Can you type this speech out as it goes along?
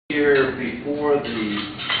Year before the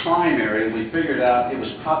primary, we figured out it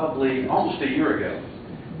was probably almost a year ago.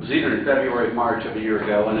 It was either in February or March of a year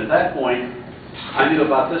ago, and at that point, I knew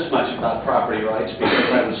about this much about property rights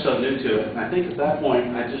because I was so new to it. And I think at that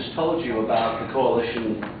point, I just told you about the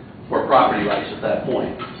Coalition for Property Rights at that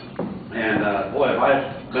point. And boy, have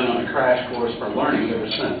I been on a crash course for learning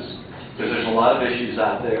ever since, because there's a lot of issues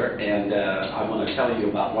out there, and I want to tell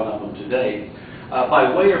you about one of them today.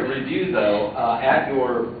 By way of review, though, at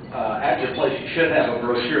your place, you should have a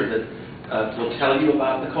brochure that will tell you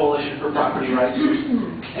about the Coalition for Property Rights.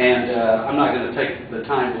 And I'm not going to take the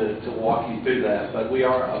time to walk you through that, but we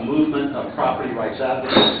are a movement of property rights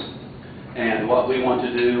advocates. And what we want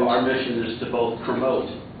to do, our mission is to both promote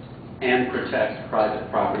and protect private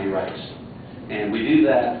property rights. And we do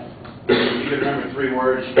that, you can remember three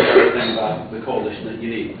words for everything about the Coalition that you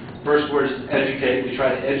need. First word is educate. We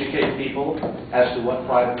try to educate people as to what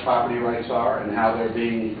private property rights are and how they're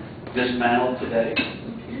being dismantled today.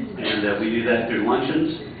 And we do that through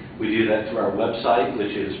luncheons. We do that through our website,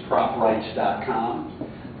 which is proprights.com.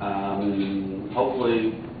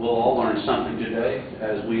 Hopefully, we'll all learn something today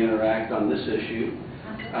as we interact on this issue.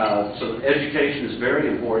 So education is very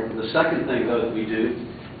important. The second thing, though, that we do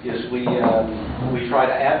is we try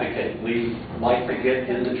to advocate. We like to get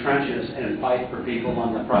in the trenches and fight for people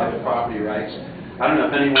on the private property rights. I don't know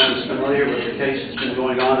if anyone is familiar with the case that's been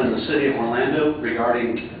going on in the city of Orlando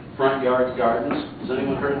regarding front yard gardens. Has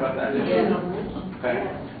anyone heard about that? Yeah. Okay.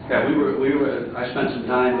 Yeah, I spent some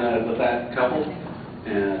time with that couple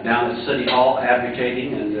down at City Hall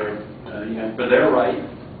advocating and for their right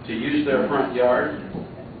to use their front yard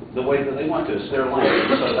the way that they want to. It's their land.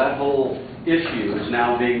 So that whole issue is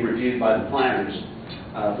now being reviewed by the planners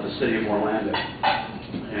for the city of Orlando.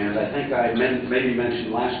 And I think I maybe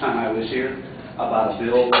mentioned last time I was here about a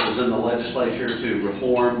bill that was in the legislature to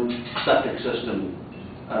reform septic system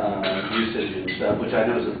usage and stuff, which I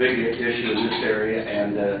know is a big issue in this area,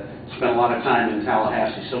 and spent a lot of time in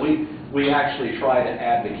Tallahassee. So we actually try to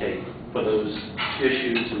advocate for those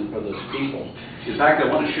issues and for those people. In fact, I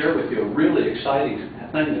want to share with you a really exciting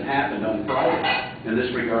thing that happened on Friday in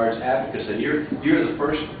this regards advocacy. And you're the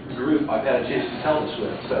first group I've had a chance to tell this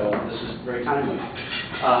with, so this is very timely.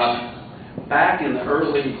 Back in the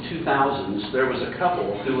early 2000s, there was a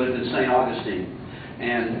couple who lived in St. Augustine,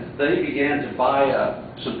 and they began to buy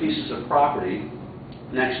up some pieces of property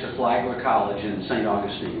next to Flagler College in St.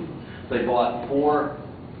 Augustine. They bought 4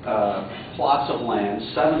 plots of land.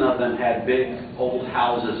 7 of them had big old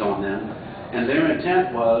houses on them, and their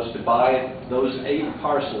intent was to buy those 8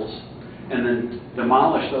 parcels and then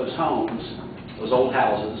demolish those homes, those old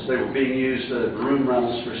houses. They were being used as room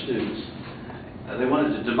rentals for students. They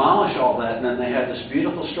wanted to demolish all that, and then they had this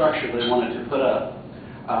beautiful structure they wanted to put up,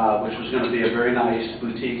 which was going to be a very nice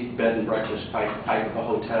boutique bed and breakfast type of a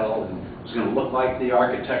hotel, and it was going to look like the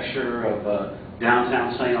architecture of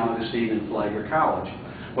downtown St. Augustine and Flagler College.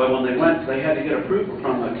 Well, when they went, they had to get approval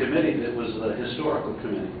from a committee that was the historical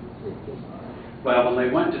committee. Well, when they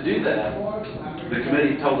went to do that, the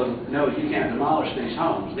committee told them, no, you can't demolish these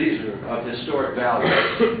homes. These are of historic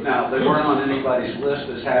value. Now, they weren't on anybody's list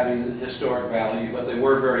as having historic value, but they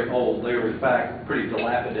were very old. They were, in fact, pretty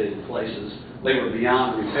dilapidated places. They were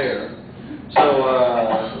beyond repair.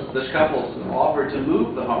 So this couple offered to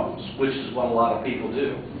move the homes, which is what a lot of people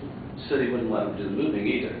do. The city wouldn't let them do the moving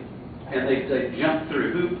either. And they jumped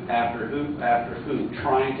through hoop after hoop after hoop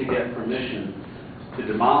trying to get permission to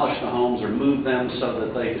demolish the homes or move them so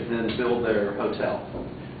that they could then build their hotel.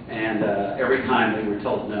 And every time they were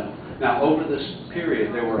told no. Now, over this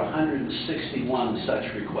period, there were 161 such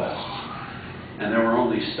requests. And there were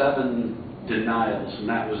only 7 denials, and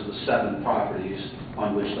that was the 7 properties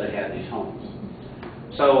on which they had these homes.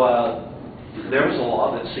 So there was a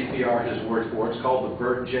law that CPR has worked for. It's called the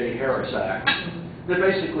Burt J. Harris Act. It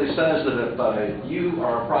basically says that if you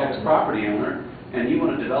are a private property owner and you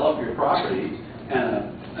want to develop your property,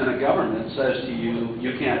 and a government says to you,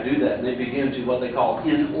 you can't do that, and they begin to what they call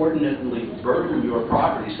inordinately burden your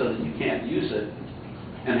property so that you can't use it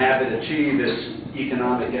and have it achieve its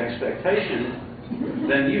economic expectation,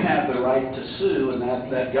 then you have the right to sue, and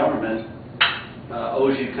that government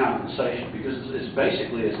owes you compensation, because it's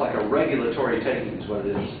basically, it's like a regulatory taking is what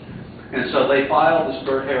it is. And so they filed this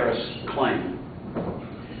Burt Harris claim,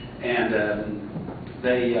 and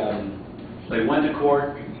they went to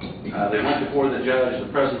court. They went before the judge,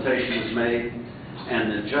 the presentation was made,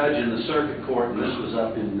 and the judge in the circuit court, and this was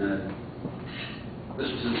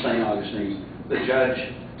in St. Augustine, the judge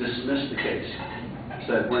dismissed the case,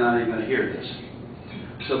 said, we're not even going to hear this.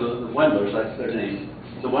 So the Wendlers, that's their name,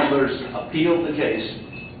 the Wendlers appealed the case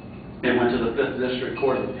and went to the 5th District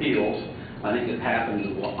Court of Appeals. I think it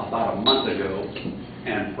happened a month ago,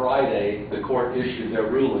 and Friday the court issued their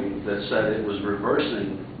ruling that said it was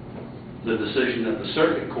reversing the decision of the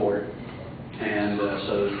circuit court, and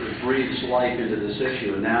so it breathes life into this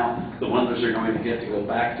issue. And now the Wendlers are going to get to go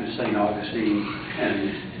back to St. Augustine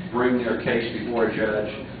and bring their case before a judge,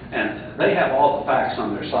 and they have all the facts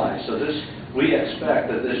on their side. So we expect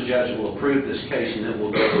that this judge will approve this case, and it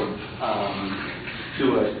will go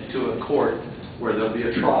to a court where there'll be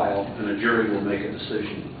a trial and a jury will make a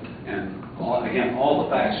decision. And again, all the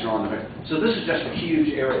facts are on there. So this is just a huge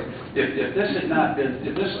area. If this had not been,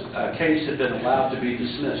 if this case had been allowed to be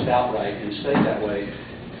dismissed outright and stayed that way,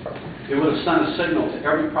 it would have sent a signal to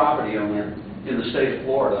every property owner in the state of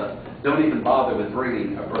Florida: don't even bother with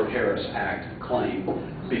bringing a Burt Harris Act claim,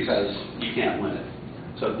 because you can't win it.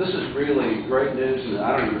 So this is really great news, and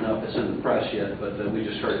I don't even know if it's in the press yet, but we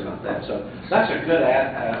just heard about that. So that's a good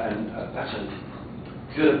that's a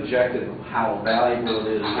good objective of how valuable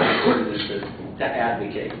it is, how important it is to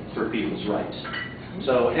advocate for people's rights.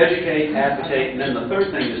 So educate, advocate, and then the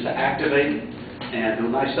third thing is to activate. And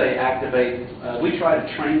when I say activate, we try to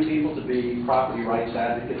train people to be property rights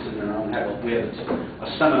advocates in their own. We have a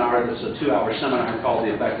seminar that's a 2-hour seminar called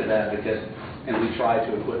The Effective Advocate, and we try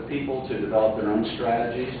to equip people to develop their own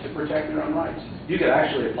strategies to protect their own rights. You could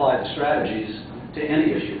actually apply the strategies to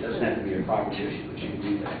any issue. It doesn't have to be a property issue, but you can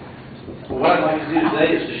do that. Well, what I'd like to do today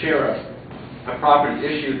is to share a property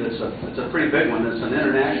issue that's a pretty big one. That's an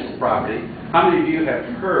international property. How many of you have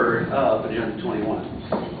heard of Agenda 21?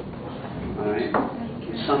 All right.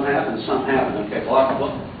 Some have and some haven't. Okay. Well,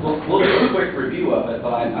 we'll do a quick review of it,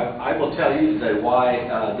 but I will tell you today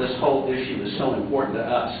why this whole issue is so important to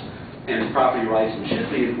us and property rights, and should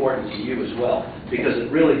be important to you as well, because it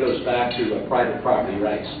really goes back to private property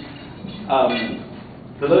rights.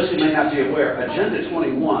 For those who may not be aware, Agenda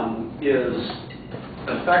 21 is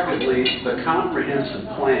effectively the comprehensive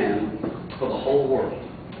plan for the whole world.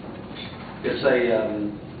 It's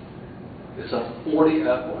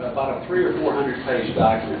about a 300 or 400 page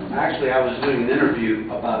document. Actually, I was doing an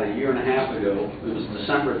interview about a year and a half ago. It was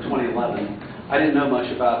December of 2011. I didn't know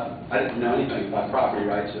anything about property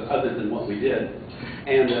rights other than what we did.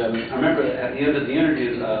 And I remember at the end of the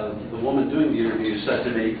interview, the woman doing the interview said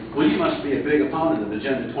to me, "Well, you must be a big opponent of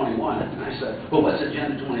Agenda 21." And I said, "Well, what's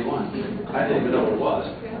Agenda 21? I didn't even know what it was.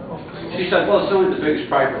 She said, "Well, it's only the biggest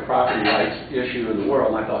private property rights issue in the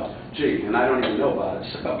world." And I thought, gee, and I don't even know about it.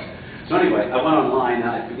 So anyway, I went online and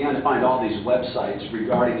I began to find all these websites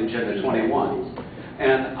regarding Agenda 21.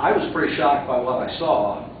 And I was pretty shocked by what I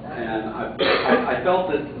saw. And I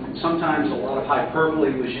felt that sometimes a lot of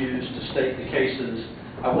hyperbole was used to state the cases.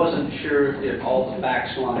 I wasn't sure if all the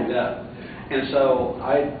facts lined up. And so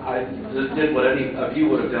I did what any of you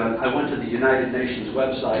would have done. I went to the United Nations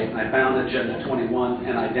website and I found Agenda 21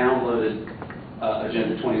 and I downloaded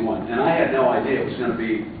Agenda 21. And I had no idea it was going to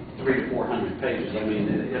be 300 to 400 pages. I mean,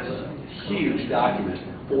 it's a huge document,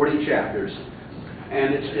 40 chapters.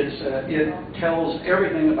 And it tells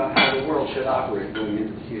everything about how the world should operate going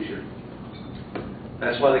into the future.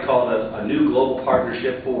 That's why they call it a new global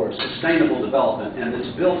partnership for sustainable development, and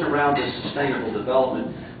it's built around this sustainable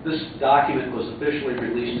development. This document was officially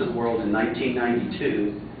released to the world in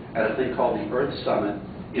 1992 at a thing called the Earth Summit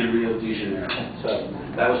in Rio de Janeiro. So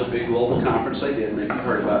that was a big global conference they did, maybe you've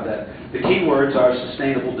heard about that. The key words are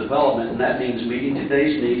sustainable development, and that means meeting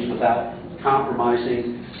today's needs without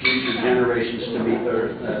compromising future generations to meet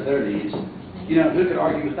their needs. You know, who could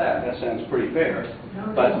argue with that? That sounds pretty fair.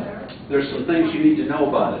 But there's some things you need to know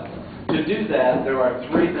about it. To do that, there are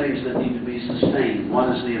 3 things that need to be sustained.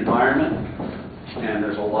 One is the environment, and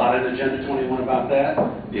there's a lot in Agenda 21 about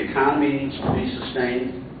that. The economy needs to be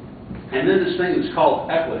sustained. And then this thing that's called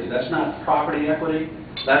equity. That's not property equity.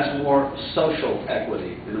 That's more social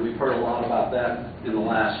equity. And we've heard a lot about that in the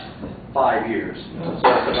last 5 years. So it's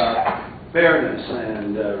about fairness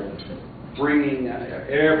and bringing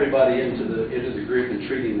everybody into the group and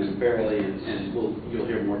treating them fairly, and you'll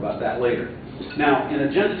hear more about that later. Now, in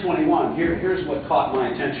Agenda 21, here's what caught my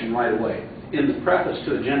attention right away. In the preface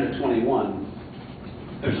to Agenda 21,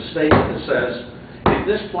 there's a statement that says, if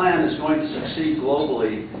this plan is going to succeed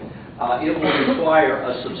globally, it will require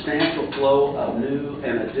a substantial flow of new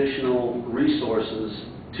and additional resources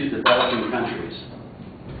to developing countries.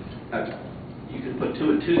 You can put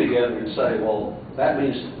 2 and 2 together and say, well, that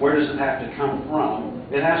means where does it have to come from?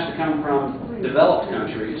 It has to come from developed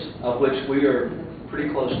countries, of which we are pretty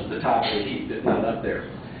close to the top of the heap, if not up there.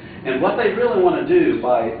 And what they really want to do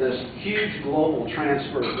by this huge global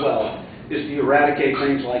transfer of wealth is to eradicate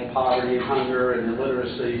things like poverty and hunger and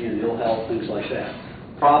illiteracy and ill health, things like that.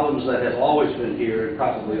 Problems that have always been here and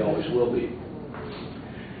probably always will be.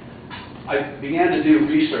 I began to do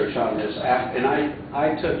research on this, and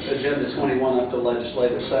I took Agenda 21 up to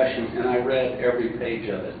legislative session, and I read every page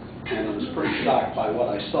of it, and I was pretty shocked by what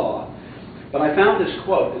I saw. But I found this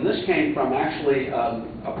quote, and this came from actually a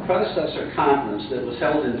predecessor conference that was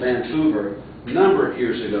held in Vancouver a number of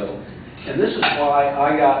years ago, and this is why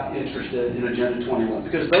I got interested in Agenda 21,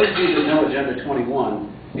 because those of you that know Agenda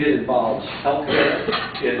 21, it involves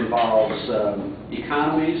healthcare, it involves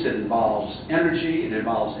economies, it involves energy, it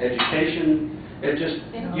involves education. It just,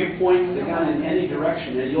 you point the gun in any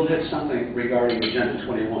direction and you'll hit something regarding Agenda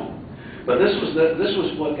 21. But this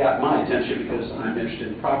was what got my attention because I'm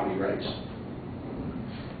interested in property rights.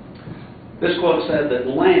 This quote said that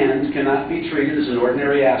land cannot be treated as an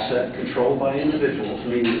ordinary asset controlled by individuals,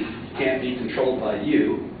 meaning it can't be controlled by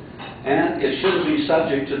you, and it shouldn't be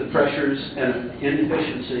subject to the pressures and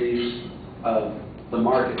inefficiencies of the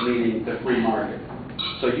market, meaning the free market.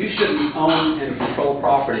 So you shouldn't own and control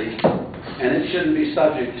property, and it shouldn't be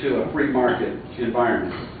subject to a free market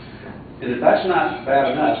environment. And if that's not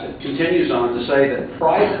bad enough, it continues on to say that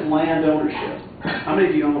private land ownership. How many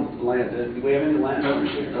of you own land? Do we have any landowners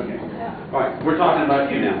here? Okay. All right, we're talking about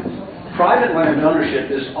you now. Private land ownership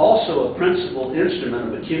is also a principal instrument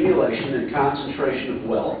of accumulation and concentration of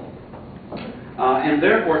wealth, and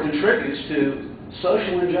therefore contributes to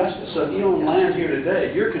social injustice. So if you own land here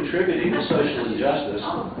today, you're contributing to social injustice.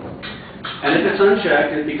 And if it's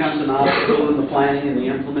unchecked, it becomes an obstacle in the planning and the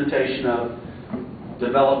implementation of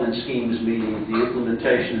development schemes, meaning the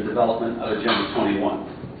implementation and development of Agenda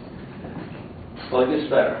 21. Well, it gets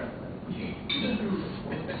better.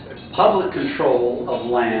 Public control of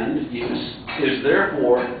land use is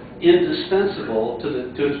therefore indispensable to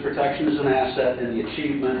its protection as an asset in the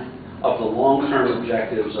achievement of the long-term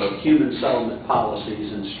objectives of human settlement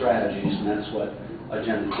policies and strategies, and that's what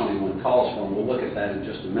Agenda 21 calls for. And we'll look at that in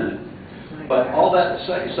just a minute. But all that to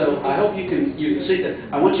say, so I hope you can see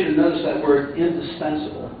that. I want you to notice that word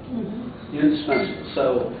indispensable. Indispensable.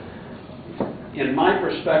 So, in my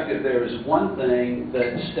perspective, there is one thing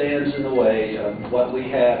that stands in the way of what we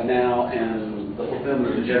have now and the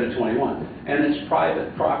fulfillment of Agenda 21, and it's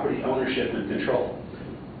private property ownership and control.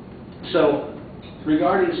 So,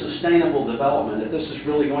 regarding sustainable development, if this is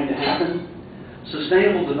really going to happen,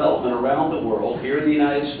 sustainable development around the world, here in the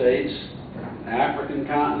United States, African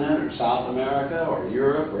continent, or South America, or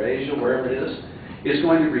Europe, or Asia, wherever it is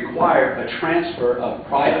going to require a transfer of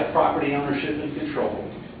private property ownership and control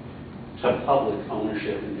to public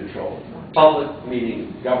ownership and control. Public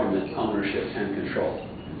meaning government ownership and control.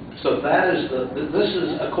 So that is this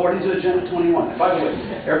is according to Agenda 21. And by the way,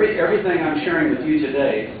 everything I'm sharing with you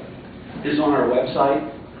today is on our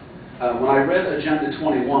website. When I read Agenda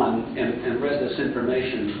 21 and read this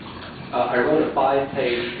information, I wrote a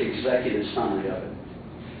 5-page executive summary of it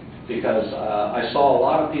because I saw a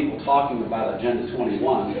lot of people talking about Agenda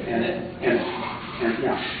 21, and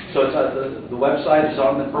yeah. So it's the website is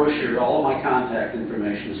on the brochure. All of my contact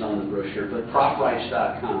information is on the brochure. But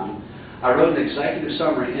proprights.com. I wrote an executive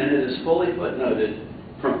summary, and it is fully footnoted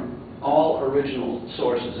from all original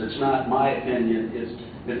sources. It's not my opinion.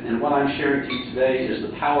 And what I'm sharing to you today is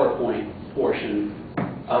the PowerPoint portion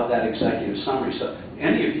of that executive summary. So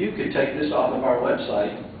any of you could take this off of our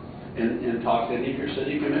website and talk to any of your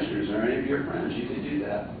city commissioners or any of your friends. You could do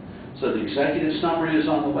that. So the executive summary is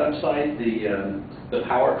on the website. The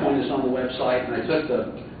PowerPoint is on the website. And I took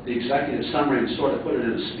the executive summary and sort of put it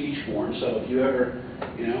in a speech form. So if you ever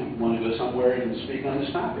want to go somewhere and speak on this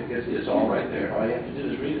topic, it's all right there. All you have to do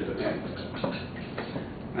is read it. Okay.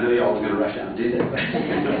 I know you all are going to rush out and do that.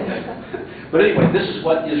 But anyway, this is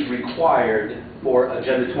what is required for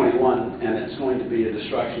Agenda 21, and it's going to be a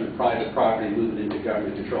destruction of private property moving into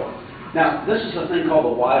government control. Now, this is a thing called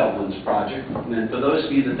the Wildlands Project, and for those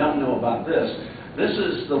of you that don't know about this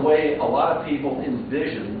is the way a lot of people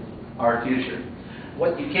envision our future.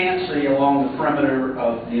 What you can't see along the perimeter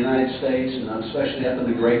of the United States, and especially up in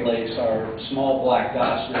the Great Lakes, are small black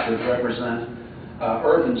dots that would represent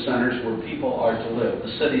urban centers where people are to live,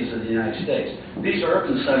 the cities of the United States. These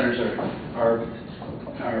urban centers are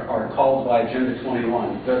called by Agenda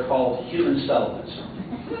 21. They're called human settlements.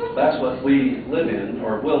 That's what we live in,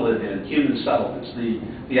 or will live in, human settlements.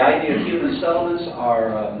 The idea of human settlements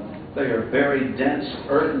are, they are very dense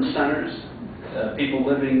urban centers, people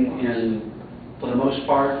living in, for the most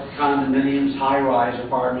part, condominiums, high-rise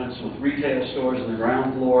apartments with retail stores on the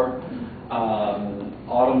ground floor.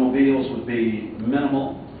 Automobiles would be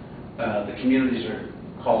minimal. The communities are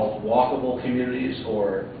called walkable communities,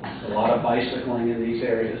 or a lot of bicycling in these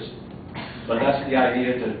areas. But that's the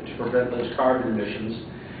idea to prevent those carbon emissions.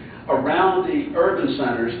 Around the urban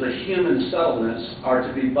centers, the human settlements are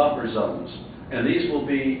to be buffer zones. And these will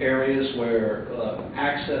be areas where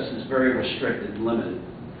access is very restricted and limited.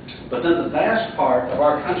 But then the vast part of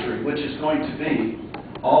our country, which is going to be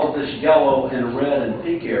all of this yellow and red and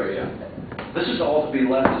pink area, this is all to be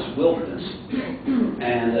left as wilderness.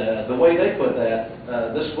 And the way they put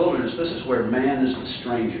that, this wilderness, this is where man is the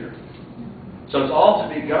stranger. So it's all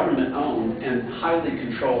to be government-owned and highly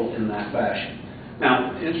controlled in that fashion.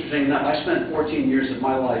 Now, interesting enough, I spent 14 years of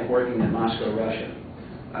my life working in Moscow, Russia.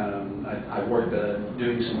 I worked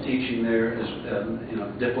doing some teaching there as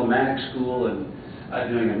diplomatic school and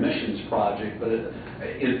doing a missions project. But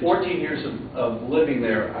in 14 years of living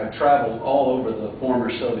there, I've traveled all over the former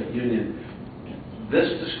Soviet Union. This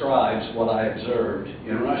describes what I observed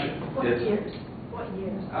in Russia. What years? What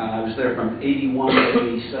years? I was there from 81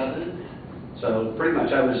 to 87. So pretty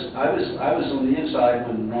much I was on the inside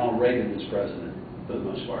when Ronald Reagan was president, for the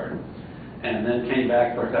most part. And then came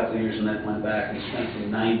back for a couple of years and then went back and spent from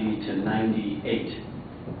 90 to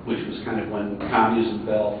 98, which was kind of when communism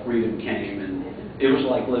fell, freedom came, and it was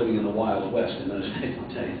like living in the Wild West in those days,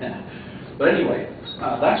 I'll tell you that. But anyway,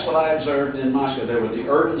 that's what I observed in Moscow. There were the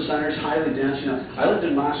urban centers, highly dense. I lived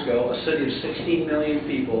in Moscow, a city of 16 million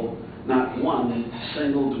people, not one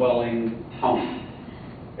single dwelling home.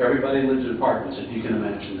 Everybody lived in apartments, if you can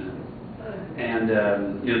imagine that. And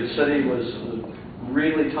the city was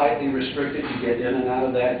really tightly restricted. To get in and out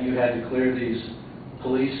of that, you had to clear these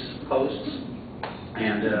police posts,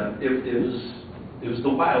 and it was the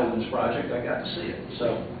Wildlands Project. I got to see it.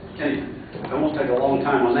 So anyway, I won't take a long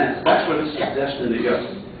time on that. That's where this is destined to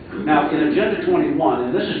go. Now, in Agenda 21,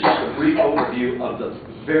 and this is just a brief overview of the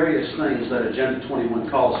various things that Agenda 21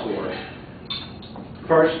 calls for.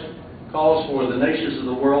 First, calls for the nations of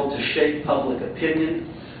the world to shape public opinion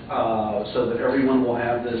so that everyone will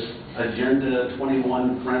have this Agenda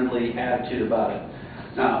 21 friendly attitude about it.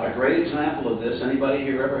 Now, a great example of this, anybody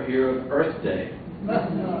here ever hear of Earth Day?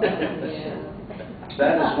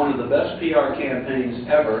 That is one of the best PR campaigns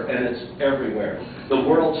ever, and it's everywhere. The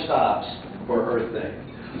world stops for Earth Day.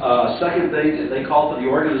 Second thing, they call for the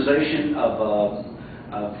organization of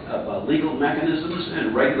legal mechanisms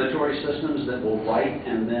and regulatory systems that will write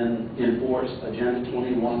and then enforce Agenda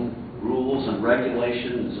 21 rules and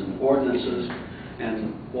regulations and ordinances.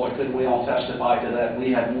 And boy, couldn't we all testify to that?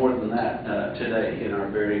 We have more than that today in our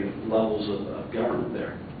varying levels of government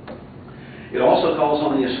there. It also calls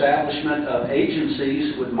on the establishment of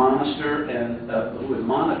agencies who would monitor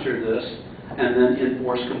this and then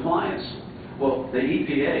enforce compliance. Well, the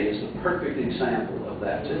EPA is the perfect example of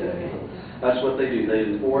that today. That's what they do. They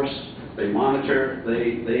enforce, they monitor,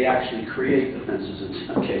 they actually create offenses in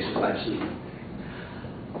some cases. I've seen it.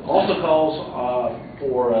 Also calls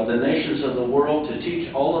for the nations of the world to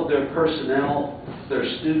teach all of their personnel, their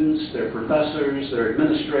students, their professors, their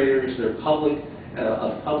administrators, their public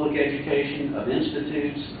education, of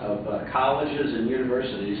institutes, of colleges and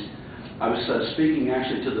universities. I was speaking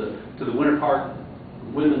actually to the Winter Park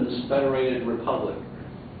Women's Federated Republic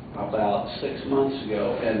about 6 months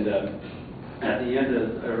ago, and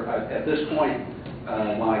at this point,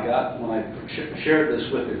 when I shared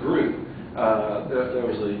this with the group, there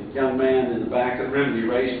was a young man in the back of the room. He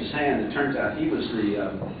raised his hand. It turns out he was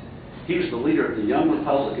the leader of the Young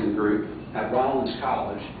Republican group at Rollins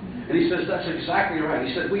College. And he says, that's exactly right.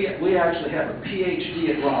 He said, we actually have a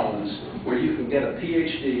PhD at Rollins where you can get a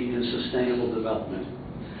PhD in sustainable development.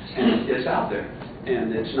 And it's out there.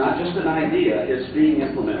 And it's not just an idea, it's being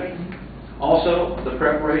implemented. Also, the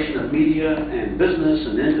preparation of media and business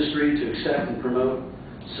and industry to accept and promote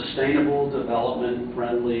sustainable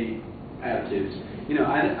development-friendly attitudes.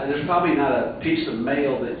 There's probably not a piece of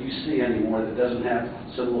mail that you see anymore that doesn't have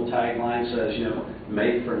some little tagline that says,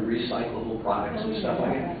 made from recyclable products and stuff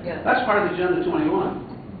like that. Yeah. That's part of Agenda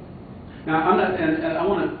 21. Now, I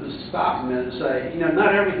want to stop a minute and say,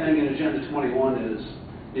 not everything in Agenda 21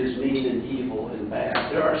 is mean and evil and bad.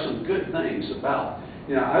 There are some good things about.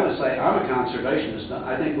 I would say I'm a conservationist.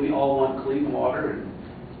 I think we all want clean water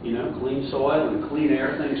and clean soil and clean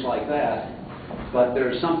air, things like that. But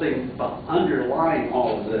there's something underlying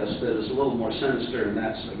all of this that is a little more sinister, and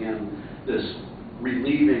that's, again, this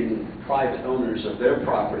relieving private owners of their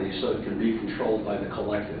property so it can be controlled by the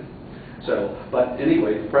collective. But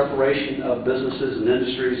anyway, the preparation of businesses and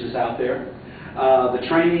industries is out there. The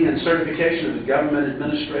training and certification of the government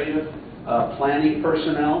administrative, planning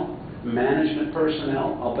personnel, management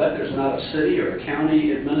personnel. I'll bet there's not a city or a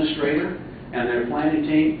county administrator and their planning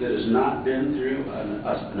team that has not been through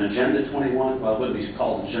an Agenda 21, well, it wouldn't be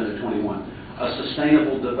called Agenda 21, a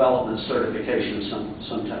sustainable development certification of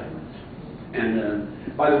some type.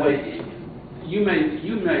 And by the way, you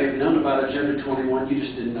may have known about Agenda 21, you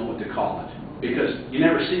just didn't know what to call it, because you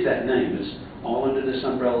never see that name. It's all under this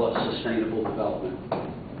umbrella of sustainable development.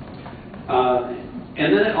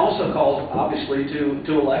 And then it also calls, obviously,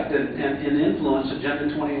 to elect and influence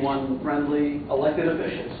Agenda 21 friendly elected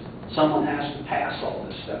officials. Someone has to pass all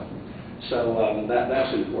this stuff. So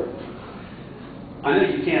that's important. I know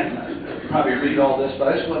you can't probably read all this, but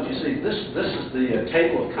I just want you to see, this is the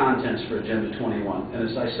table of contents for Agenda 21. And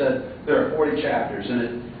as I said, there are 40 chapters,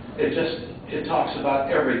 and it talks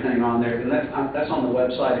about everything on there. And that's on the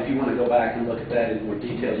website. If you want to go back and look at that in more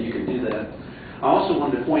detail, you can do that. I also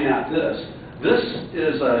wanted to point out this. This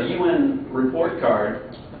is a UN report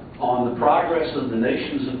card on the progress of the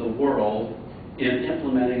nations of the world in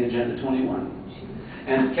implementing Agenda 21.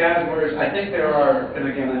 And categories, I think there are, and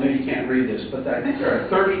again, I know you can't read this, but I think there are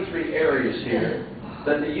 33 areas here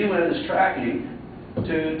that the UN is tracking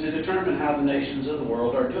to determine how the nations of the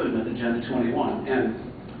world are doing with Agenda 21. And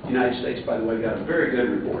the United States, by the way, got a very good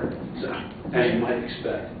report, so, as you might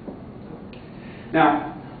expect.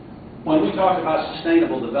 Now, when we talk about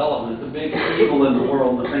sustainable development, the big evil in the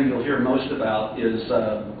world, and the thing you'll hear most about, is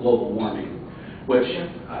global warming, which,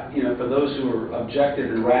 for those who are objective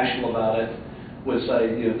and rational about it, would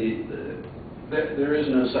say, there is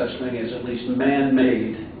no such thing as at least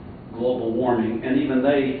man-made global warming, and even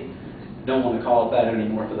they don't want to call it that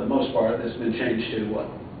anymore for the most part. It's been changed to what?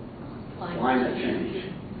 Climate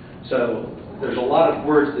change. So there's a lot of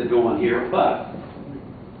words that go on here, but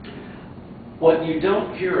what you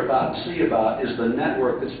don't hear about, see about, is the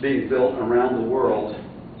network that's being built around the world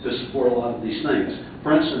to support a lot of these things.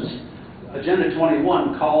 For instance, Agenda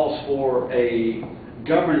 21 calls for a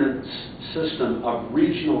governance system of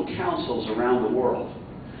regional councils around the world.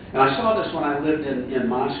 And I saw this when I lived in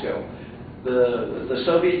Moscow. The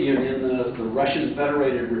Soviet Union, the Russian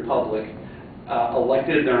Federated Republic,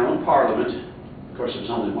 elected their own parliament. Of course, there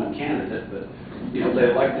was only one candidate, but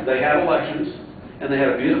they had elections, and they had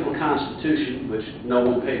a beautiful constitution, which no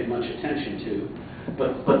one paid much attention to.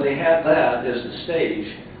 But they had that as the stage.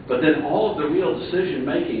 But then all of the real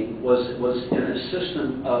decision-making was in a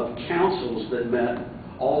system of councils that met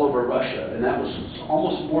all over Russia, and that was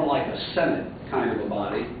almost more like a Senate kind of a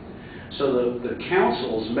body. So the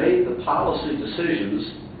councils made the policy decisions,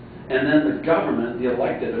 and then the government, the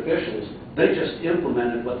elected officials, they just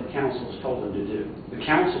implemented what the councils told them to do. The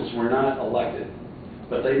councils were not elected,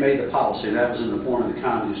 but they made the policy, and that was in the form of the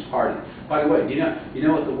Communist Party. By the way, do you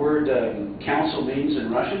know what the word council means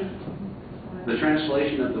in Russian? The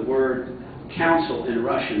translation of the word council in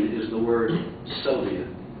Russian is the word Soviet.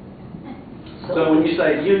 So when you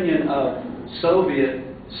say Union of Soviet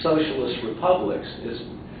Socialist Republics,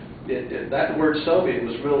 that word Soviet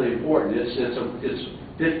was really important. It's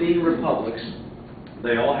 15 republics.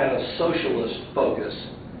 They all had a socialist focus,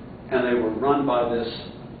 and they were run by this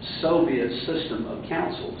Soviet system of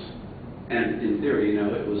councils. And in theory,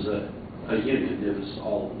 it was a union. It was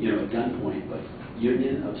all, at gunpoint, but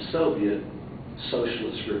Union of Soviet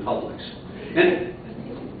Socialist Republics. And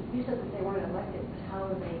you said that they weren't elected. How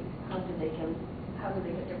did they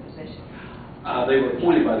get their position? They were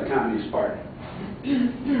appointed by the Communist Party.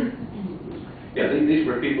 Yeah, these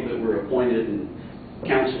were people that were appointed and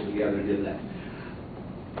counseled together and did that.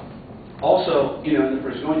 Also,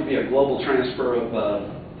 there's going to be a global transfer of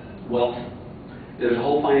wealth. There's a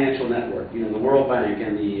whole financial network, the World Bank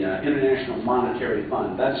and the International Monetary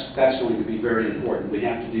Fund. That's going to be very important. We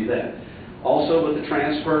have to do that. Also, with the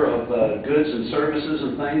transfer of goods and services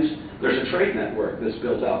and things, there's a trade network that's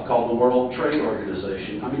built out called the World Trade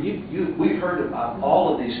Organization. I mean, we've heard about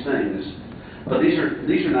all of these things, but these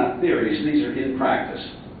are not theories. These are in practice.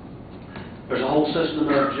 There's a whole system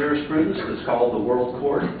of jurisprudence that's called the World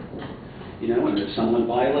Court. And if someone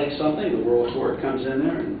violates something, the World Court comes in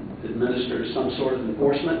there and administers some sort of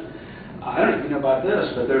enforcement. I don't know if you know about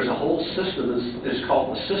this, but there's a whole system that's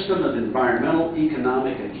called the System of Environmental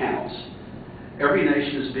Economic Accounts. Every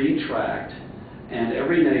nation is being tracked, and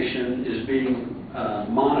every nation is being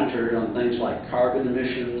monitored on things like carbon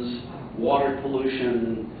emissions, water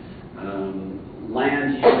pollution,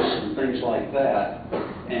 land use, and things like that.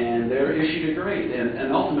 And they're issued a grade,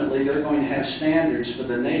 and ultimately they're going to have standards for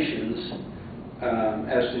the nations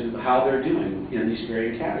as to how they're doing in these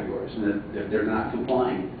various categories. And if they're not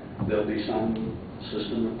complying, there'll be some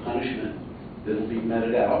system of punishment that'll be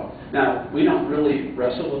meted out. Now, we don't really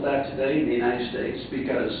wrestle with that today in the United States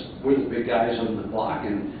because we're the big guys on the block,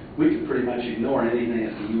 and we can pretty much ignore anything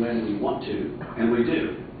at the UN we want to, and we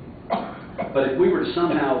do. But if we were to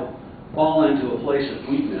somehow fall into a place of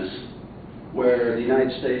weakness where the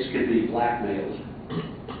United States could be blackmailed,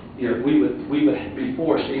 we would be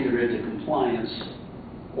forced either into compliance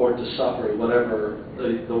or to suffer whatever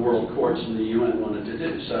the world courts and the UN wanted to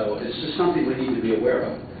do. So it's just something we need to be aware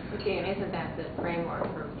of. Okay, and isn't that the framework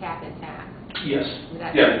for cap and tax? Yes.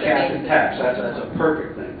 That's Yeah, the cap and basis. tax, that's a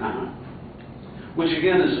perfect thing. Which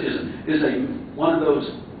again is one of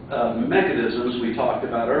those mechanisms we talked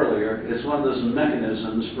about earlier. It's one of those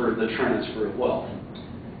mechanisms for the transfer of wealth.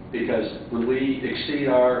 Because when we exceed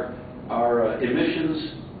our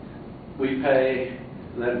emissions, we pay,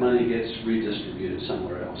 that money gets redistributed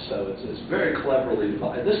somewhere else. So it's very cleverly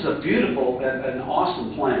defined. This is a beautiful and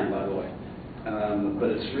awesome plan, by the way. But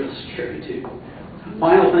it's real scary too.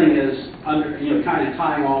 Final thing is, kind of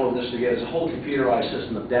tying all of this together, is a whole computerized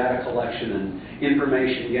system of data collection and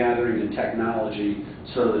information gathering and technology,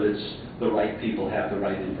 so that it's the right people have the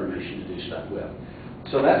right information to do stuff with.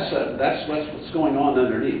 So that's what's going on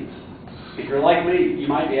underneath. If you're like me, you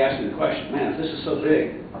might be asking the question, man, if this is so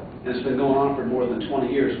big and it's been going on for more than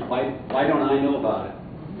 20 years, why don't I know about it?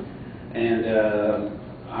 And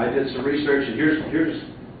I did some research, and here's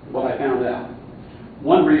what I found out.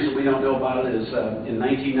 One reason we don't know about it is in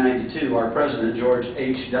 1992, our president, George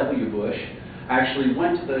H.W. Bush, actually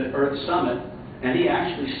went to the Earth Summit, and he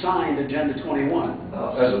actually signed Agenda 21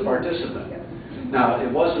 as a participant. Now,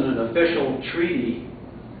 it wasn't an official treaty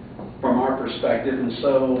from our perspective, and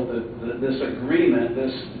so this agreement,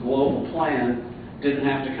 this global plan, didn't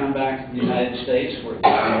have to come back to the United States where it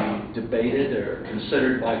could be debated or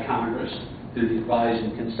considered by Congress through the advise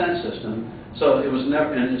and consent system. So it was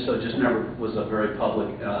never, and so it just never was a very public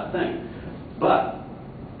thing. But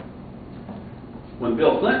when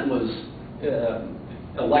Bill Clinton was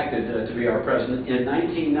elected to be our president in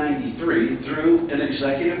 1993, through an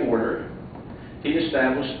executive order, he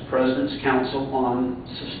established the President's Council on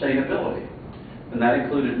Sustainability. And that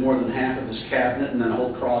included more than half of his cabinet and then a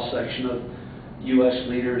whole cross-section of U.S.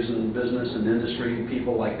 leaders in business and industry and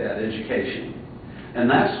people like that, education. And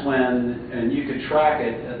that's when, and you could track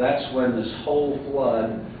it, that's when this whole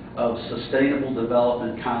flood of sustainable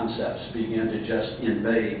development concepts began to just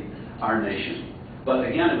invade our nation. But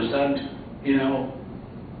again, it was done,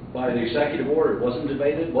 by an executive order. It wasn't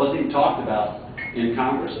debated, wasn't even talked about in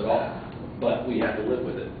Congress at all. But we had to live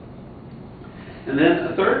with it. And then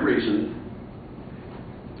a third reason,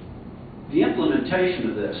 the implementation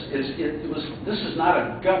of this. This is not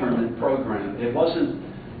a government program. It wasn't,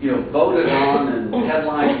 voted on and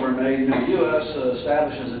headlines were made. U.S.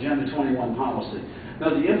 establishes Agenda 21 policy. No,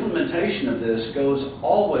 the implementation of this goes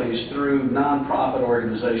always through nonprofit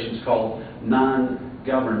organizations called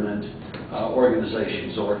non-government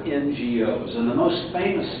organizations, or NGOs. And the most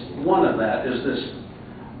famous one of that is this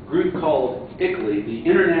group called ICLEI, the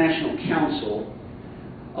International Council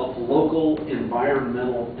of Local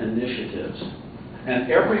Environmental Initiatives. And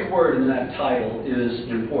every word in that title is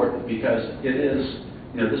important because it is,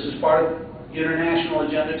 this is part of International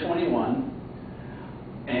Agenda 21.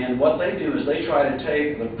 And what they do is they try to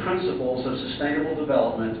take the principles of sustainable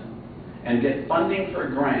development and get funding for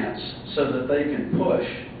grants so that they can push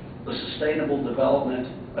the sustainable development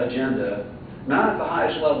agenda, not at the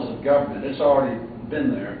highest levels of government, it's already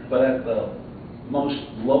been there, but at the most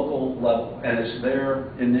local level, and it's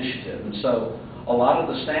their initiative. And so a lot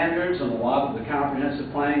of the standards and a lot of the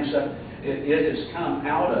comprehensive planning stuff, it has come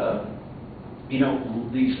out of,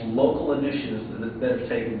 these local initiatives that have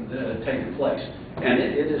taken place. And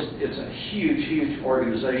it's a huge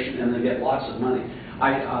organization, and they get lots of money.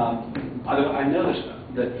 I noticed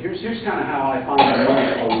that here's kind of how I find the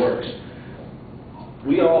money flow works.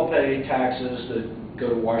 We all pay taxes that go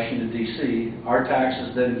to Washington, D.C. Our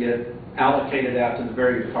taxes then get allocated out to the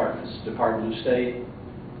various departments, Department of State,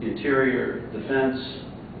 Interior, Defense,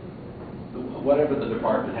 whatever the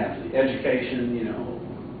department happens to be, education,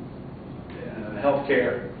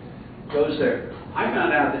 healthcare, goes there. I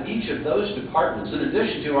found out that each of those departments, in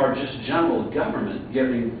addition to our just general government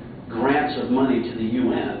giving grants of money to the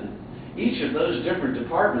UN, each of those different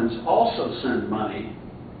departments also send money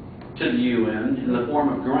to the UN in the form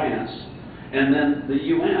of grants. And then the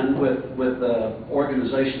UN, with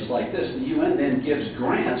organizations like this, the UN then gives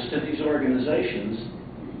grants to these organizations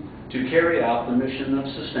to carry out the mission of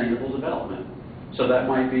sustainable development. So that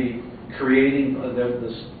might be creating,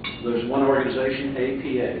 there's one organization,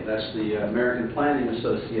 APA, that's the American Planning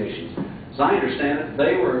Association. As I understand it,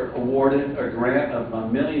 they were awarded a grant of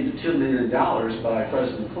 $1 million to $2 million by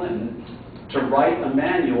President Clinton to write a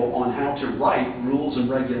manual on how to write rules and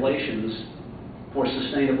regulations for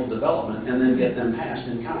sustainable development and then get them passed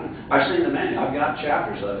in Congress. I've seen the manual. I've got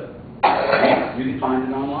chapters of it. You can find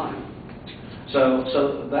it online. So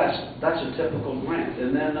that's a typical grant.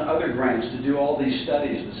 And then the other grants to do all these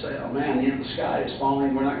studies to say, oh man, the sky is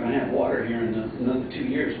falling. We're not going to have water here in another 2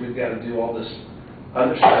 years. We've got to do all this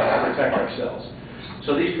other stuff to protect ourselves.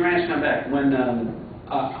 So these grants come back. When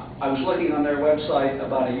I was looking on their website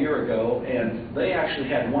about a year ago, and they actually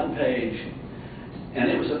had one page, and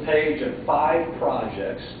it was a page of 5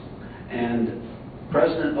 projects, and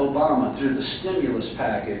President Obama, through the stimulus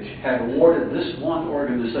package, had awarded this one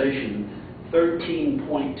organization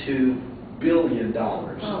 $13.2 billion.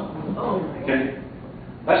 Okay?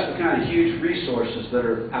 That's the kind of huge resources that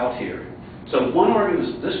are out here. So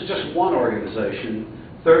this is just one organization,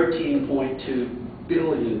 $13.2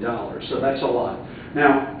 billion. So that's a lot.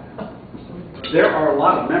 Now, there are a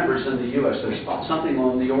lot of members in the U.S. There's something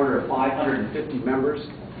on the order of 550 members.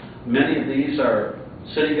 Many of these are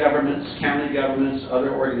city governments, county governments,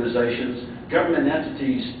 other organizations. Government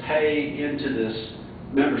entities pay into this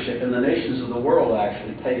membership, and the nations of the world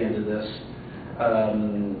actually pay into this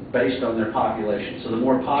based on their population. So the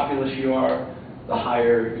more populous you are, the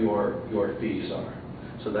higher your fees are.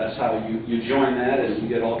 So that's how you join that, and you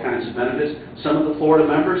get all kinds of benefits. Some of the Florida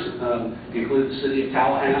members include the city of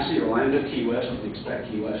Tallahassee, Orlando, Key West. We expect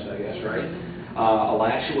Key West, I guess, right?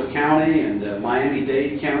 Alachua County and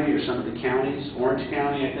Miami-Dade County are some of the counties. Orange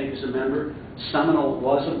County, I think, is a member. Seminole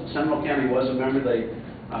County was a member. They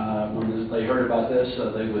when they heard about this,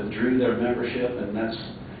 they withdrew their membership, and that's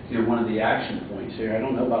one of the action points here. I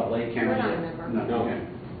don't know about Lake County. We're not a member. No. Okay.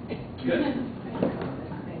 Good.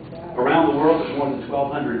 Around the world, there's more than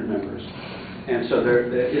 1,200 members, and so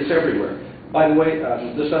it's everywhere. By the way,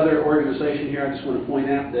 this other organization here, I just want to point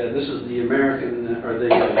out that this is the U.S.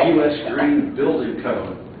 Green Building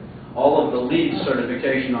Code. All of the LEED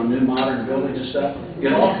certification on new modern buildings and stuff,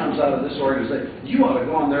 it all comes out of this organization. You ought to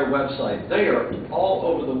go on their website. They are all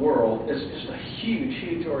over the world. It's just a huge,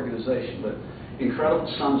 huge organization, but incredible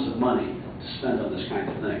sums of money to spend on this kind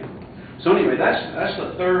of thing. So anyway, that's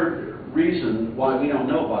the third reason why we don't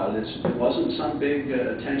know about it. It wasn't some big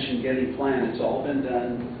attention-getting plan. It's all been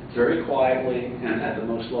done very quietly and at the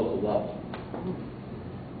most local level.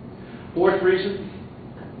 Fourth reason,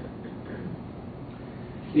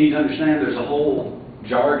 you need to understand there's a whole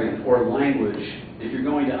jargon or language if you're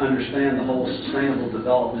going to understand the whole sustainable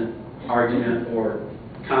development argument or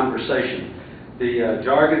conversation. The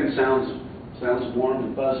jargon sounds warm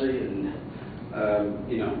and fuzzy, and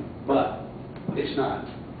but it's not.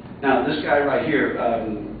 Now, this guy right here,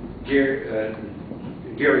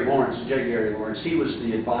 Gary Lawrence, J. Gary Lawrence, he was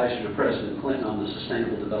the advisor to President Clinton on the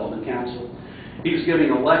Sustainable Development Council. He was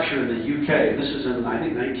giving a lecture in the UK. This is in, I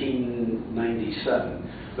think, 1997.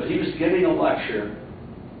 But he was giving a lecture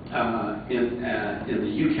in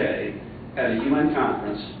the UK at a UN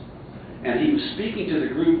conference, and he was speaking to the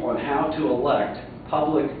group on how to elect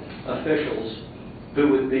public officials who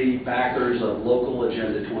would be backers of local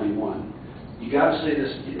Agenda 21. You got to see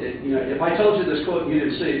this. If I told you this quote and you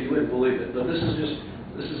didn't see it, you wouldn't believe it. But this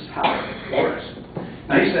is how it works.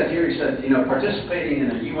 Now he said, participating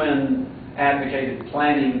in a UN advocated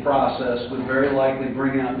planning process would very likely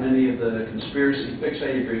bring out many of the conspiracy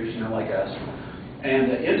fixated groups, like us,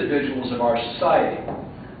 and the individuals of our society.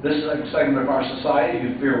 This is a segment of our society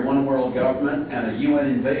who fear one world government and a UN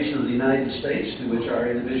invasion of the United States to which our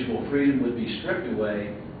individual freedom would be stripped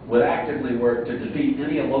away, would actively work to defeat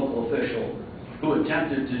any local official who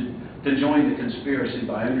attempted to join the conspiracy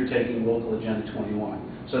by undertaking local Agenda 21.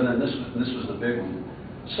 So then this was the big one.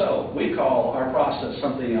 So we call our process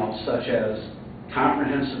something else, such as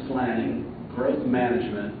comprehensive planning, growth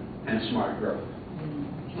management, and smart growth.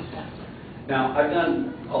 Now, I've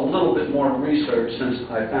done a little bit more research since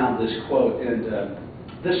I found this quote, and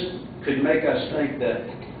this could make us think that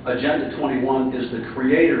Agenda 21 is the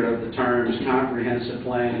creator of the terms comprehensive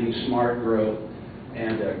planning, smart growth,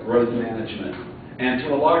 and growth management. And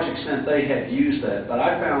to a large extent, they have used that. But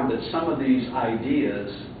I found that some of these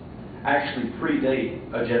ideas actually predate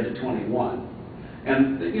Agenda 21.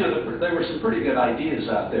 And there were some pretty good ideas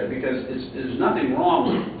out there, because there's nothing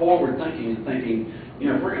wrong with forward thinking and thinking,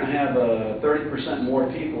 if we're going to have 30% more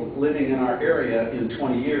people living in our area in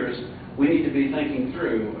 20 years, we need to be thinking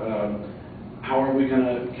through how are we going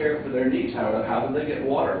to care for their needs? How do they get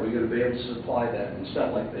water? Are we going to be able to supply that and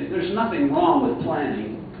stuff like that? There's nothing wrong with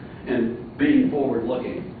planning and being forward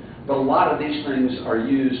looking. But a lot of these things are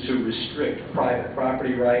used to restrict private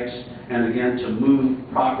property rights and, again, to move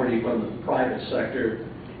property from the private sector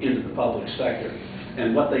into the public sector.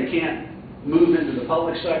 And what they can't move into the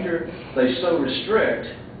public sector, they so restrict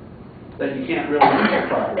that you can't really move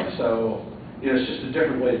property. So, it's just a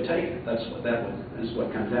different way to take it. That's what is what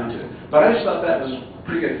it comes down to. But I just thought that was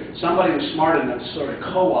pretty good. Somebody was smart enough to sort of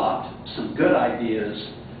co-opt some good ideas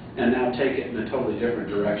and now take it in a totally different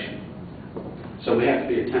direction. So we have to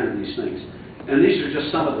be attentive to these things. And these are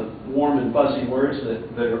just some of the warm and fuzzy words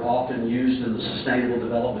that are often used in the sustainable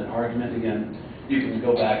development argument. Again, you can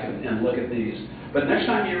go back and look at these. But next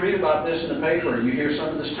time you read about this in the paper, or you hear some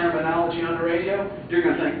of this terminology on the radio, you're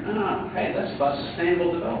going to think, hey, that's about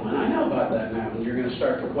sustainable development. I know about that now, and you're going to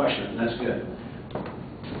start to question it, and that's good.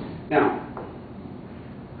 Now,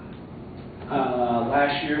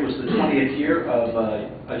 last year was the 20th year of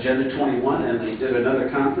Agenda 21, and they did another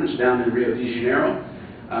conference down in Rio de Janeiro.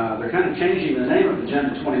 They're kind of changing the name of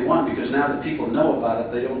Agenda 21 because now that people know about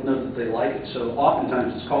it, they don't know that they like it. So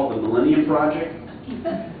oftentimes it's called the Millennium Project,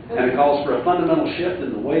 and it calls for a fundamental shift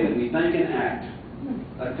in the way that we think and act.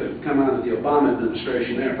 That could come out of the Obama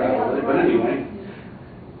administration there probably, but anyway.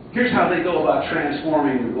 Here's how they go about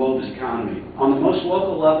transforming the globe's economy. On the most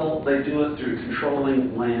local level, they do it through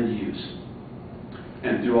controlling land use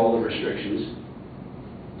and through all the restrictions.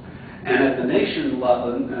 And at the national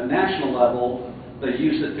level, they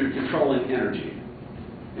use it through controlling energy.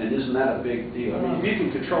 And isn't that a big deal? I mean, if you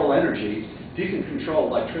can control energy, if you can control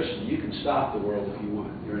electricity, you can stop the world if you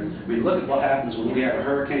want. I mean, look at what happens when we have a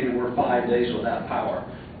hurricane and we're 5 days without power.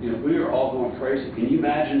 You know, we are all going crazy. Can you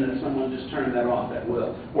imagine that if someone just turned that off at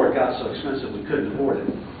will, or it got so expensive we couldn't afford it?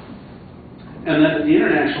 And then at the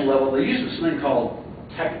international level, they use this thing called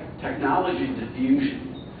technology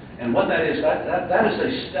diffusion. And what that is, that is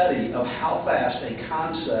a study of how fast a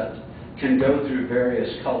concept can go through various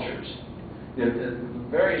cultures.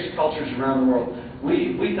 Various cultures around the world.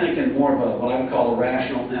 We think in more of a, what I would call a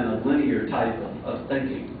rational and a linear type of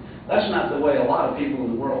thinking. That's not the way a lot of people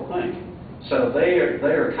in the world think. So they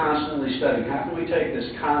are constantly studying, how can we take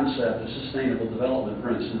this concept of sustainable development, for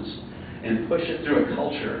instance, and push it through a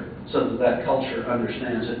culture so that that culture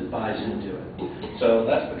understands it and buys into it. So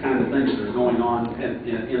that's the kind of things that are going on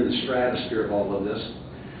in the stratosphere of all of this.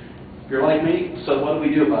 If you're like me, so what do we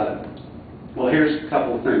do about it? Well, here's a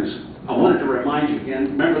couple of things. I wanted to remind you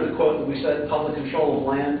again, remember the quote that we said, public control of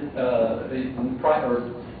land,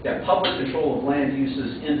 public control of land use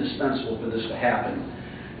is indispensable for this to happen.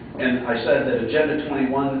 And I said that Agenda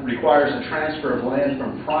 21 requires a transfer of land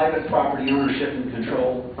from private property ownership and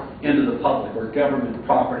control into the public, or government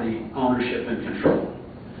property ownership and control.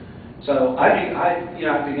 So I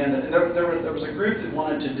began to, there was a group that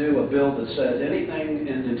wanted to do a bill that said anything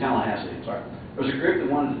in Tallahassee, sorry. There was a group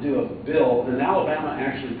that wanted to do a bill, and Alabama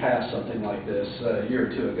actually passed something like this a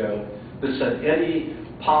year or two ago, that said any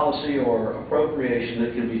policy or appropriation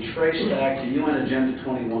that can be traced back to UN Agenda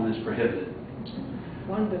 21 is prohibited.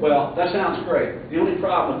 Wonderful. Well, that sounds great. The only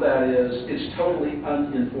problem with that is it's totally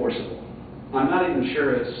unenforceable. I'm not even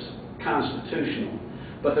sure it's constitutional,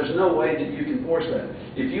 but there's no way that you can force that.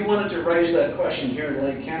 If you wanted to raise that question here in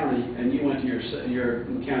Lake County and you went to your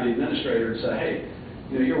county administrator and said, hey,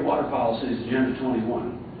 you know, your water policy is Agenda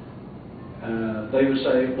 21, they would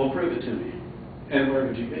say, well, prove it to me. And where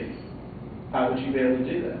would you be? How would you be able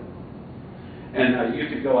to do that? And you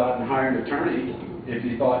could go out and hire an attorney if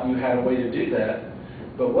you thought you had a way to do that.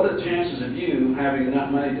 But what are the chances of you having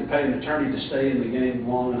enough money to pay an attorney to stay in the game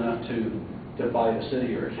long enough to fight a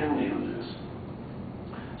city or a county on this?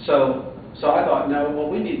 So I thought, no, what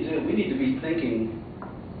we need to be thinking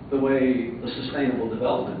the way the sustainable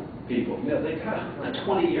development people, you know, they got a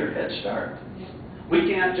 20-year head start. We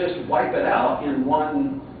can't just wipe it out in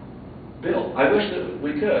one bill. I wish that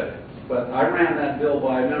we could, but I ran that bill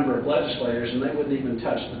by a number of legislators, and they wouldn't even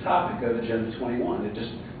touch the topic of Agenda 21. It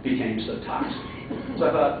just became so toxic. So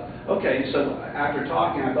I thought, okay, so after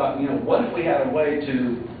talking, I thought, you know, what if we had a way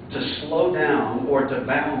to slow down or to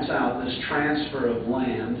balance out this transfer of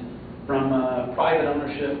land from private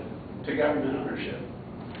ownership to government ownership?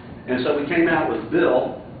 And so we came out with a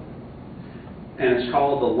bill, and it's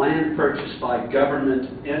called the Land Purchase by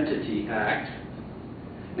Government Entity Act.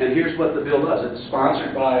 And here's what the bill does. It's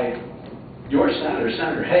sponsored by your senator,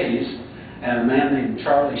 Senator Hayes, and a man named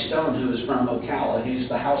Charlie Stone, who is from Ocala. He's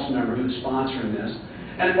the House member who's sponsoring this.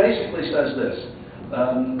 And it basically says this.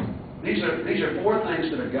 These are 4 things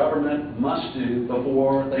that a government must do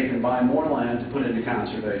before they can buy more land to put into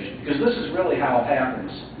conservation. Because this is really how it happens.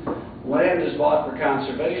 Land is bought for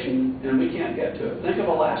conservation, and we can't get to it. Think of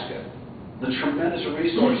Alaska. The tremendous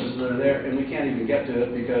resources that are there, and we can't even get to it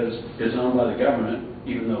because it's owned by the government,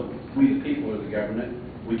 even though we the people are the government,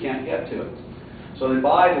 we can't get to it. So they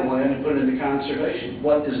buy the land and put it into conservation.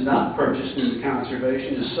 What is not purchased into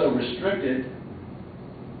conservation is so restricted,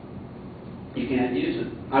 you can't use it.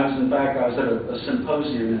 I was at a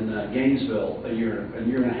symposium in Gainesville a year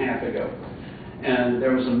and a half ago, and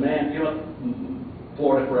there was a man, you know,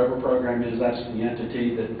 Florida Forever program is, that's the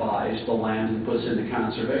entity that buys the land and puts it into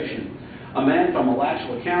conservation. A man from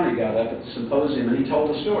Alachua County got up at the symposium, and he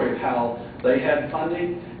told a story of how they had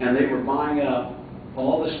funding and they were buying up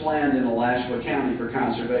all this land in Alachua County for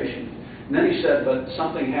conservation. And then he said, but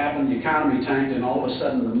something happened, the economy tanked, and all of a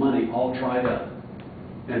sudden the money all dried up.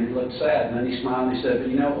 And he looked sad, and then he smiled and he said, but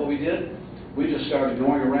you know what we did? We just started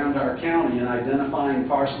going around our county and identifying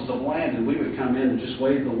parcels of land, and we would come in and just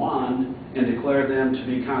wave the wand and declare them to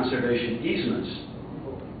be conservation easements.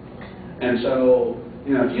 And so,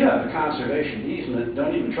 you know, if you have a conservation easement,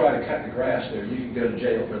 don't even try to cut the grass there. You can go to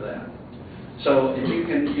jail for that. So if you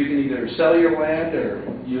can either sell your land or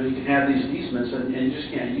you can have these easements and you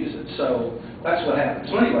just can't use it. So that's what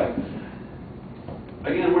happens. So anyway,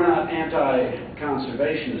 again, we're not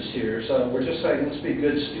anti-conservationists here, so we're just saying let's be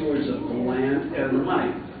good stewards of the land and the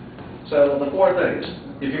money. So the four things: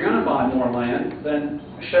 if you're going to buy more land, then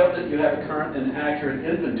show that you have a current and accurate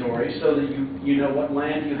inventory so that you know what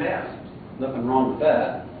land you have. Nothing wrong with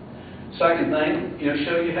that. Second thing,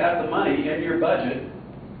 show you have the money in your budget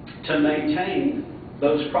to maintain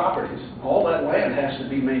those properties. All that land has to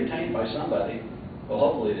be maintained by somebody. Well,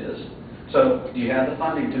 hopefully it is. So do you have the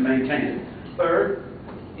funding to maintain it? Third,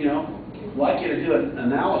 I'd like you to do an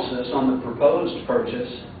analysis on the proposed purchase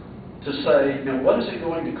to say, what is it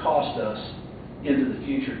going to cost us into the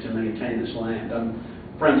future to maintain this land? I'm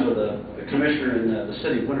friends with a commissioner in the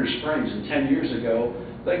city of Winter Springs, and 10 years ago,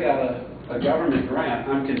 they got a government grant.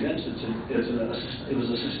 I'm convinced it was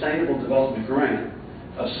a sustainable development grant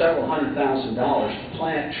of several $100,000 to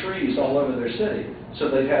plant trees all over their city, so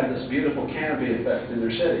they'd have this beautiful canopy effect in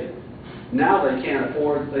their city. Now they can't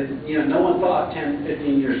afford, no one thought 10,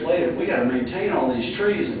 15 years later, we got to maintain all these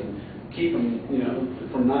trees and keep them,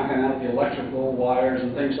 from knocking out the electrical wires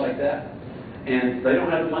and things like that. And they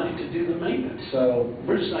don't have the money to do the maintenance. So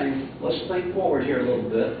we're just saying, let's think forward here a little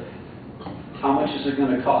bit. How much is it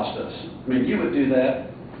going to cost us? I mean, you would do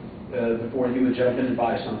that before you would jump in and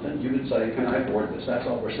buy something. You would say, can I afford this? That's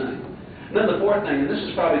all we're saying. And then the fourth thing, and this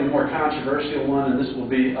is probably the more controversial one, and this will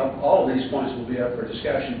be up, all of these points will be up for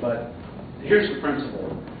discussion, but here's the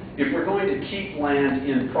principle. If we're going to keep land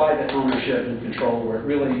in private ownership and control where it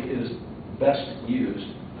really is best used,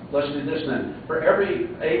 let's do this then. For every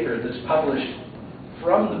acre that's published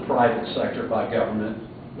from the private sector by government,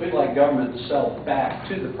 we'd like government to sell back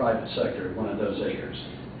to the private sector one of those acres,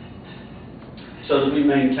 so that we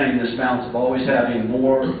maintain this balance of always having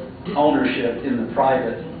more ownership in the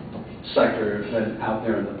private sector than out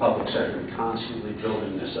there in the public sector, and constantly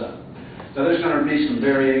building this up. Now, there's going to be some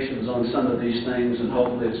variations on some of these things, and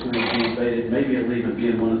hopefully it's going to be debated. Maybe it'll even be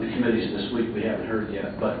in one of the committees this week. We haven't heard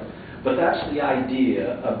yet. But that's the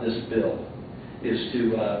idea of this bill, is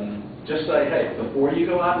to just say, hey, before you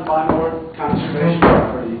go out and buy more conservation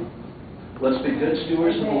property, let's be good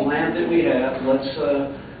stewards of the land that we have. Let's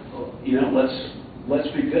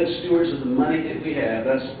be good stewards of the money that we have.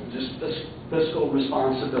 That's just fiscal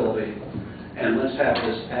responsibility. And let's have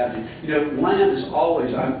this happening. Land is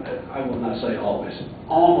always, I will not say always,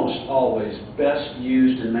 almost always best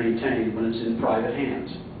used and maintained when it's in private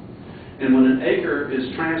hands. And when an acre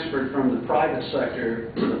is transferred from the private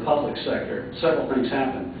sector to the public sector, several things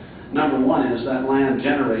happen. Number one is that land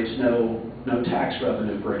generates no tax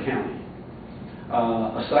revenue for a county.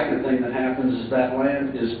 A second thing that happens is that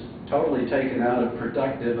land is totally taken out of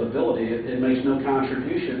productive ability. It makes no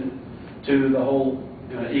contribution to the whole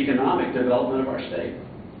economic development of our state.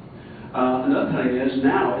 Another thing is,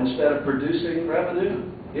 now instead of producing revenue,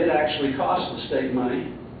 it actually costs the state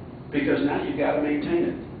money, because now you've got to maintain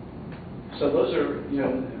it. So those are,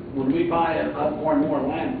 when we buy up more and more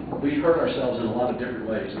land, we hurt ourselves in a lot of different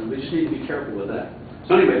ways, and we just need to be careful with that.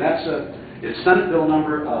 So anyway, it's Senate Bill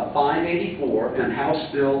number 584, and the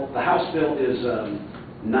House bill is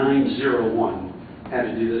 901. Had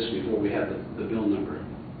to do this before we had the bill number.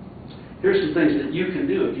 Here's some things that you can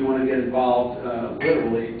do if you want to get involved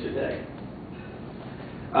literally today.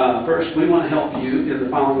 First, we want to help you in the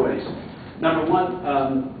following ways. Number one,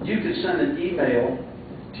 you could send an email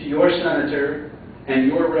to your senator and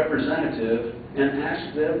your representative and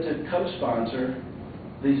ask them to co-sponsor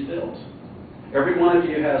these bills. Every one of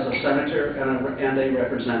you has a senator and a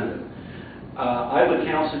representative. I would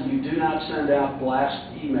counsel you do not send out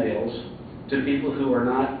blast emails to people who are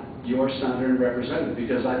not your senator and representative,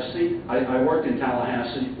 because I worked in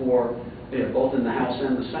Tallahassee for both in the House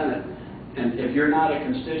and the Senate, and if you're not a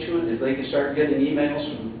constituent, if they can start getting emails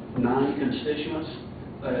from non-constituents,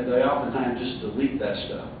 they oftentimes just delete that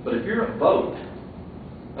stuff. But if you're a vote,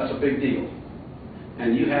 that's a big deal,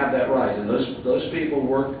 and you have that right, and those people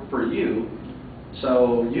work for you,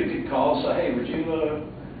 so you could call and say, hey, would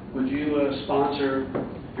you sponsor?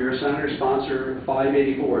 If you're a senator, sponsor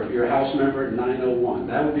 584. If you're a House member, 901.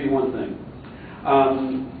 That would be one thing.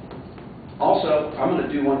 Also, I'm going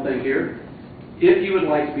to do one thing here. If you would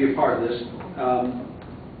like to be a part of this,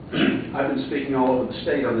 I've been speaking all over the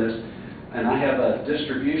state on this, and I have a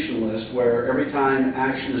distribution list where every time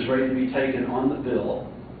action is ready to be taken on the bill,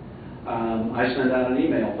 I send out an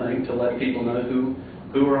email thing to let people know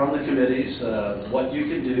who are on the committees, what you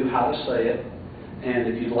can do, how to say it. And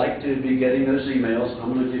if you'd like to be getting those emails,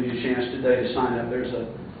 I'm going to give you a chance today to sign up. There's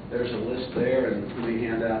a list there, and let me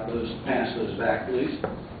pass those back, please.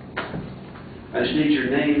 I just need your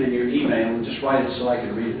name and your email, and just write it so I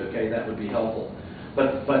can read it, okay? That would be helpful.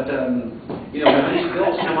 But you know, when these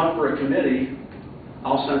bills come up for a committee,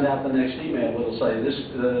 I'll send out the next email. It'll say, this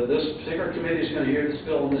particular committee is going to hear this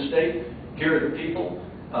bill in this state. Here are the people.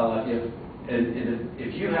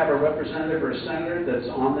 If you have a representative or a senator that's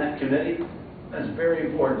on that committee, that's very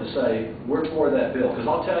important to say, we're for that bill. Because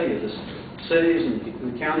I'll tell you, the cities and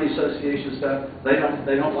the county association stuff, they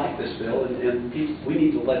don't like this bill, and we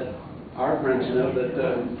need to let our friends know that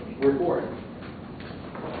we're for it.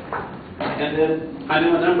 And then I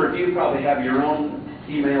know a number of you probably have your own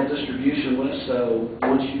email distribution list, so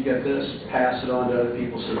once you get this, pass it on to other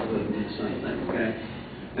people so that they can do the same thing, okay?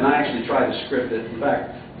 And I actually try to script it. In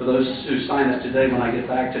fact, for those who sign up today, when I get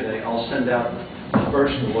back today, I'll send out the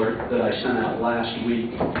first alert that I sent out last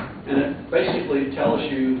week, and it basically tells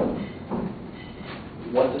you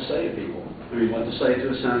what to say to people. I mean, what to say to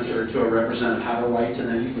a senator or to a representative, how to write to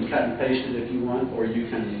them. You can cut and paste it if you want, or you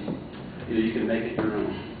can make it your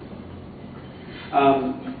own.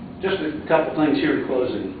 Just a couple things here in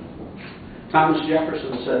closing. Thomas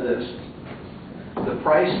Jefferson said this: the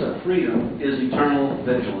price of freedom is eternal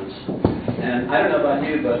vigilance. And I don't know about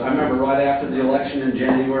you, but I remember right after the election in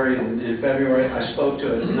January and in February, I spoke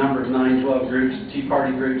to a number of 9/12 groups, Tea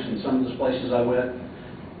Party groups, and some of those places I went.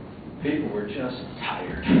 People were just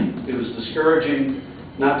tired. It was discouraging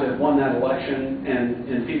not to have won that election,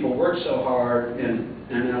 and people worked so hard, and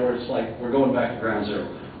now it's like we're going back to ground zero.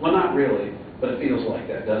 Well, not really, but it feels like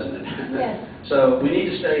that, doesn't it? Yes. So we need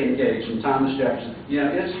to stay engaged. And Thomas Jefferson, you know,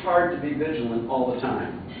 it's hard to be vigilant all the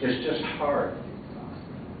time. It's just hard.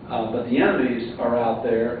 But the enemies are out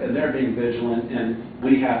there, and they're being vigilant, and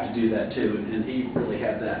we have to do that too, and he really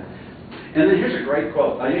had that. And then here's a great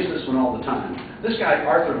quote. I use this one all the time. This guy,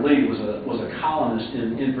 Arthur Lee, was a colonist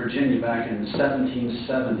in Virginia back in the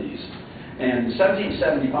 1770s. And in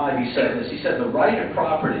 1775, he said this. He said, the right of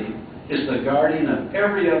property is the guardian of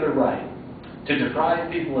every other right. To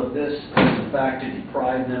deprive people of this is, in fact, to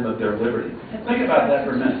deprive them of their liberty. Think about that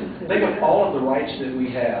for a minute. Think of all of the rights that we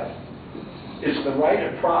have. It's the right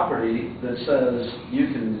of property that says you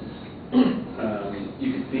can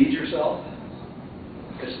feed yourself.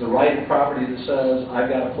 It's the right of property that says I've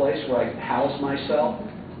got a place where I can house myself.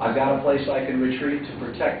 I've got a place I can retreat to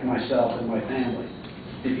protect myself and my family.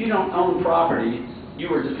 If you don't own property,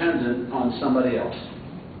 you are dependent on somebody else.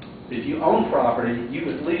 If you own property,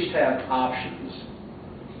 you at least have options.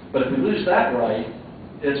 But if we lose that right,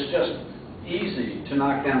 it's just easy to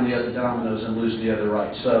knock down the other dominoes and lose the other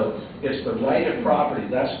right. So it's the right of property.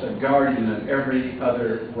 That's the guardian of every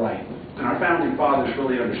other right. And our founding fathers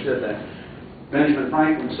really understood that. Benjamin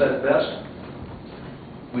Franklin said it best: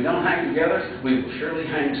 we don't hang together, we will surely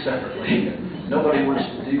hang separately. Nobody wants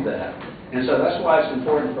to do that. And so that's why it's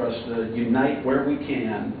important for us to unite where we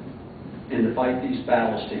can and to fight these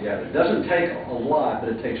battles together. It doesn't take a lot, but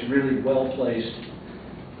it takes really well-placed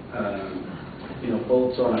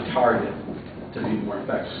bullets on a target to be more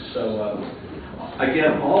effective. So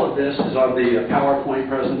again, all of this is on the PowerPoint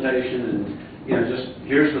presentation, and just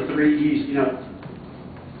here's the 3 E's.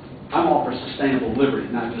 I'm all for sustainable liberty,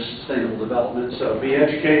 not just sustainable development. So be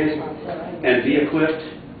educated and be equipped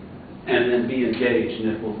and then be engaged.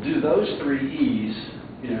 And if we'll do those 3 E's,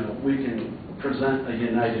 we can present a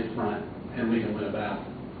united front and we can win a battle.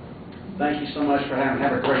 Thank you so much for having me.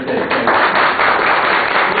 Have a great day.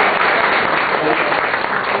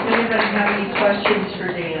 Does anybody have any questions for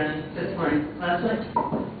Dan this morning? Leslie?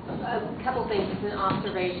 A couple things. It's an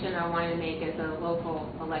observation I wanted to make as a local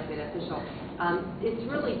elected official. It's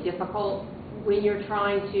really difficult when you're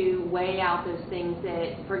trying to weigh out those things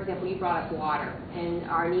that, for example, you brought up water and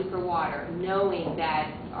our need for water, knowing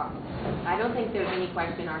that I don't think there's any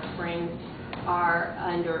question our springs are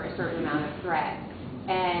under a certain amount of threat,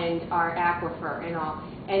 and our aquifer and all.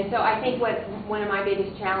 And so I think one of my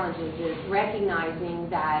biggest challenges is recognizing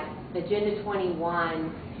that Agenda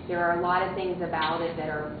 21, there are a lot of things about it that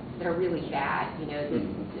are really bad,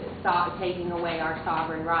 taking away our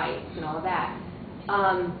sovereign rights and all of that.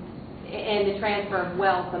 And the transfer of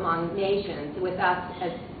wealth among nations, with us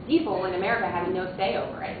as people in America having no say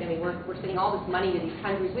over it. I mean, we're sending all this money to these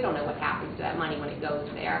countries. We don't know what happens to that money when it goes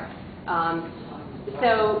there.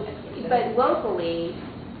 But locally,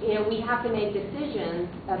 you know, we have to make decisions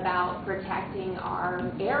about protecting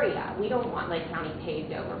our area. We don't want Lake County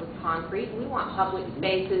paved over with concrete. We want public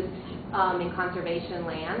spaces in conservation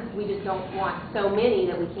lands. We just don't want so many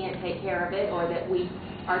that we can't take care of it, or that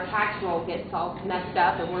our tax roll gets all messed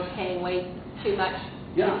up and we're paying way too much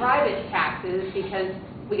in private taxes because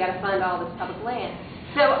we got to fund all this public land.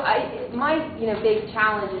 So my big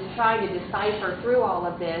challenge is trying to decipher through all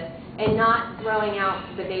of this and not throwing out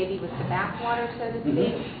the baby with the bathwater, so to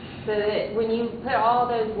speak. So that when you put all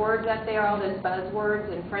those words up there, all those buzzwords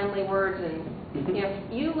and friendly words, and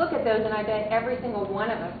you look at those, and I bet every single one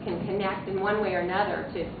of us can connect in one way or another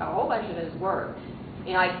to a whole bunch of those words.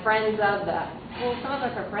 Like friends of the, well, some of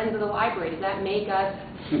us are friends of the library. Does that make us,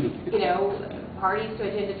 parties to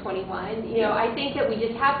Agenda 21? I think that we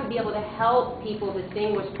just have to be able to help people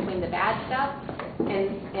distinguish between the bad stuff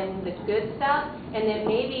and the good stuff, and then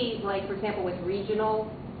maybe, like, for example, with regional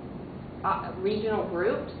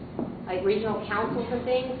groups, like regional councils and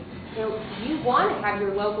things, you want to have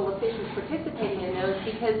your local officials participating in those,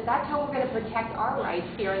 because that's how we're going to protect our rights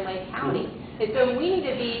here in Lake County. And so we need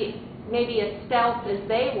to be maybe as stealth as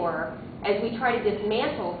they were as we try to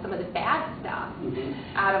dismantle some of the bad stuff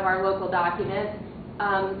out of our local documents.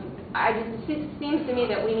 It just seems to me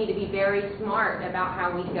that we need to be very smart about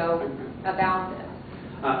how we go about this.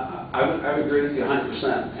 I would agree with you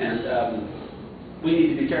 100%, and we need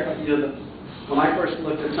to be careful. When I first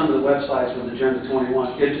looked at some of the websites with Agenda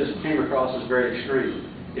 21, it just came across as very extreme.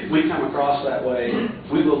 If we come across that way,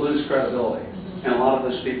 we will lose credibility, and a lot of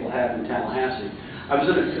those people have in Tallahassee. I was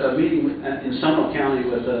at a meeting in Seminole County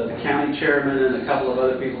with the county chairman and a couple of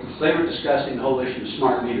other people. They were discussing the whole issue of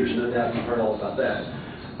smart meters. No doubt you've heard all about that.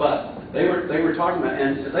 But they were talking about,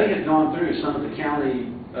 and they had gone through some of the county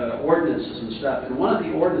ordinances and stuff. And one of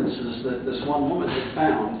the ordinances that this one woman had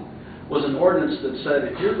found was an ordinance that said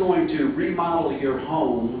if you're going to remodel your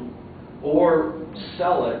home or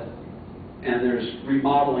sell it, and there's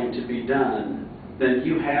remodeling to be done, then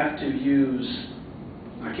you have to use,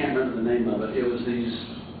 I can't remember the name of it, it was these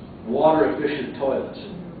water-efficient toilets.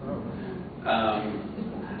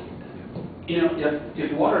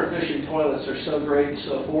 If water-efficient toilets are so great and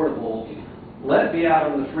so affordable, let it be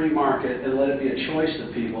out on the free market and let it be a choice to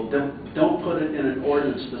people. Don't put it in an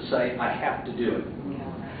ordinance that say, I have to do it.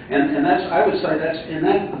 And I would say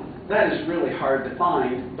that is really hard to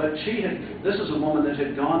find, but this is a woman that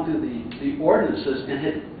had gone through the ordinances and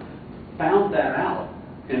had found that out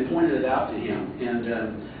and pointed it out to him. And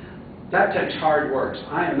that takes hard work.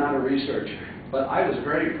 I am not a researcher, but I was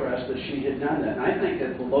very impressed that she had done that. And I think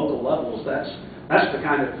at the local levels, that's the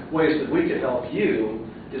kind of ways that we could help you,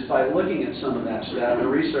 is by looking at some of that stuff and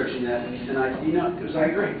researching that. And because I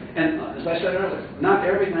agree. And as I said earlier, not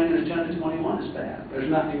everything in Agenda 21 is bad. There's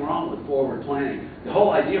nothing wrong with forward planning. The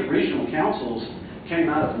whole idea of regional councils came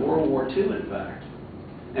out of World War II, in fact.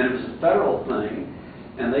 And it was a federal thing,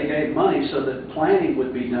 and they gave money so that planning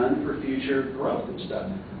would be done for future growth and stuff.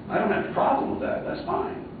 I don't have a problem with that. That's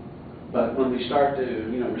fine. But when we start to,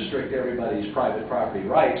 restrict everybody's private property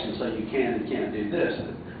rights and say you can and can't do this,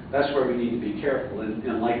 that's where we need to be careful.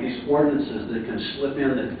 And like these ordinances that can slip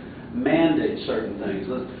in that mandate certain things.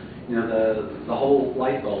 The whole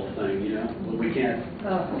light bulb thing, we can't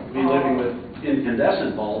be living with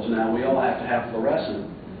incandescent bulbs now. We all have to have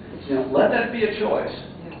fluorescent. Let that be a choice,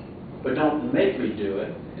 but don't make me do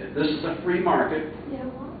it. This is a free market,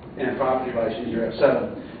 and property rights in Europe.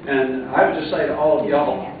 So, and I would just say to all of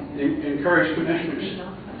y'all, encourage commissioners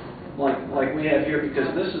like we have here,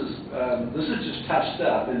 because this is just tough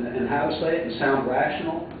stuff, and how to say it and sound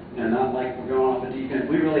rational and not like we're going off the deep end.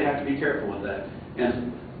 We really have to be careful with that.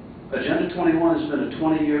 And Agenda 21 has been a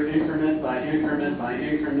 20-year increment by increment by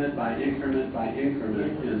increment by increment by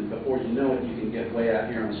increment, and before you know it, you can get way out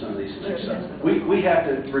here on some of these things. So we have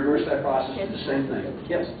to reverse that process to the same thing.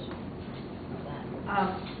 Yes?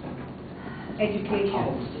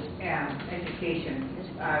 Education.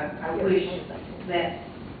 I wish that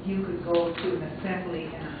you could go to an assembly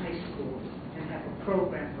in a high school and have a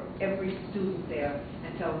program for every student there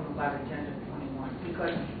and tell them about Agenda 21,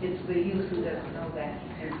 because it's the youth who doesn't know that.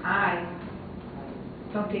 And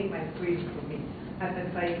don't take my freedom from me. I've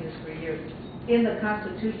been fighting this for years. In the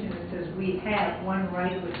Constitution, it says we have one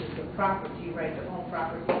right, which is the property right to own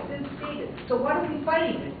property. It's been stated. So what are we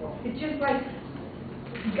fighting it for? It's just like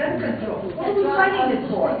gun control. What are we fighting it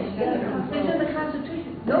for? It's in the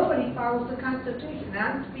Constitution. Nobody follows the Constitution. And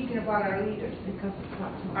I'm speaking about our leaders. Because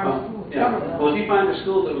our school government. Well, if you find a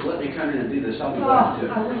school that would let me come in and do this, I'll be glad to.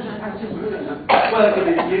 Well,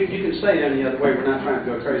 you can say it any other way. We're not trying to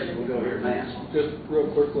go crazy. We'll go here and ask. Just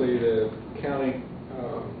real quickly, the county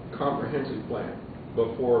comprehensive plan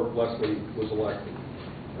before Leslie was elected.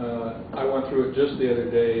 I went through it just the other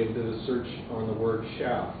day and did a search on the word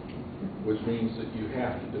shall, which means that you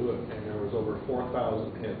have to do it, and there was over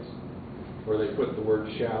 4,000 hits where they put the word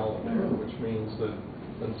shall in there, which means that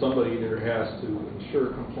then somebody either has to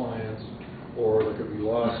ensure compliance, or there could be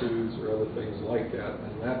lawsuits or other things like that,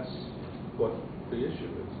 and that's what the issue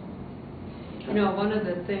is. You know, one of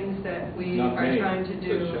the things that we Not are me, trying to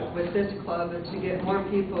do says Sean. with this club is to get more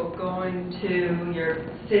people going to your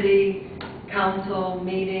city council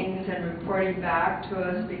meetings and reporting back to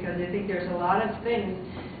us, because I think there's a lot of things,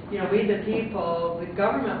 you know, we the people, the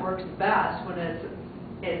government works best when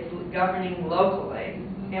it's governing locally.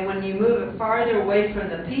 And when you move it farther away from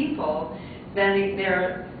the people, then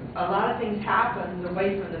a lot of things happen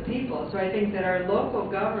away from the people. So I think that our local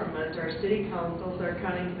government, our city councils, our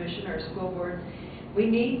county commission, our school board, we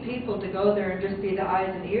need people to go there and just be the eyes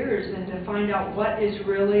and ears and to find out what is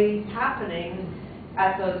really happening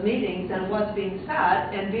at those meetings and what's being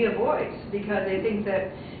said, and be a voice. Because I think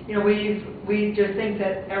that, you know, we just think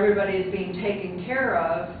that everybody is being taken care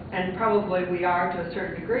of, and probably we are to a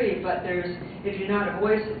certain degree, but if you're not a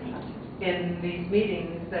voice in these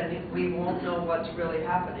meetings, then we won't know what's really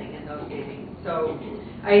happening in those meetings. So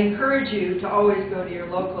I encourage you to always go to your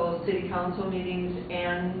local city council meetings,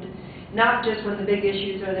 and not just when the big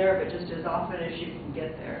issues are there, but just as often as you can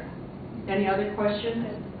get there. Any other questions?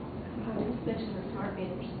 Just mention the smart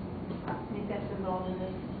meters. I think that's involved in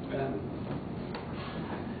this.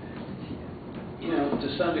 You know,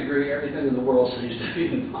 to some degree, everything in the world seems to be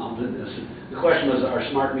involved in this. The question was, are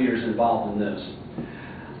smart meters involved in this?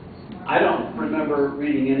 I don't remember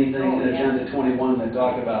reading anything in Agenda 21 that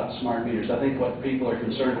talked about smart meters. I think what people are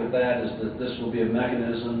concerned with that is that this will be a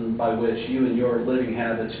mechanism by which you and your living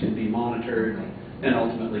habits can be monitored and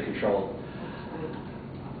ultimately controlled.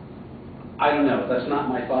 I don't know. That's not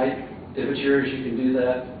my fight. If it's yours, you can do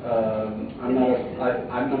that.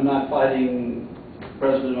 I'm not fighting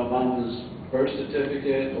President Obama's birth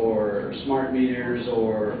certificate or smart meters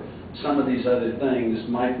or some of these other things.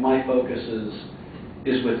 My focus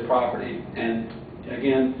is with property. And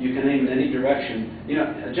again, you can aim in any direction. You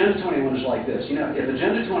know, Agenda 21 is like this. You know, if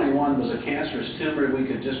Agenda 21 was a cancerous tumor we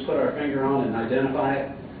could just put our finger on and identify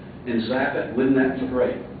it and zap it, wouldn't that be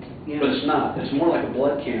great? But it's not. It's more like a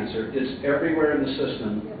blood cancer. It's everywhere in the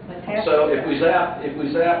system. So if we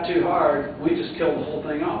zap too hard, we just kill the whole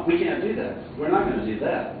thing off. We can't do that. We're not going to do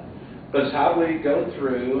that. But it's how do we go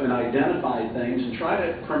through and identify things and try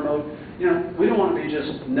to promote. You know, we don't want to be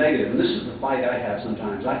just negative, and this is the fight I have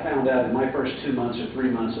sometimes. I found out in my first 2 months or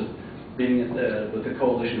 3 months of being with the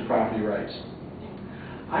Coalition of Property Rights,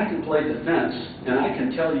 I can play defense, and I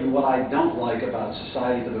can tell you what I don't like about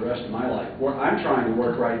society for the rest of my life. Where I'm trying to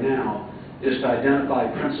work right now is to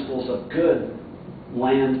identify principles of good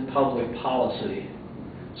land public policy,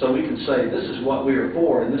 so we can say this is what we are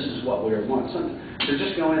for and this is what we are want. To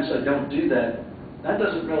just go in and say don't do that, that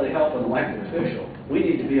doesn't really help an elected official. We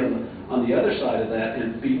need to be on the other side of that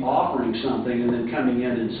and be offering something and then coming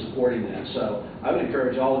in and supporting that. So I would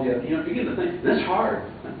encourage all of you, you know, begin to think, and it's hard.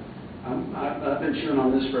 I've been chewing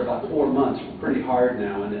on this for about 4 months, pretty hard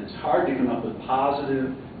now, and it's hard to come up with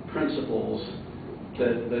positive principles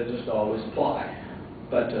that just always apply.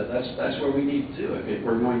 But that's where we need to do it. If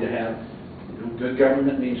we're going to have, you know, good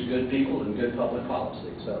government means good people and good public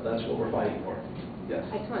policy. So that's what we're fighting for. Yes.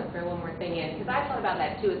 I just want to throw one more thing in, because I thought about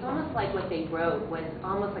that too. It's almost like what they wrote was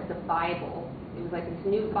almost like the Bible. It was like this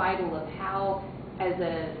new Bible of how, as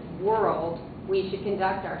a world, we should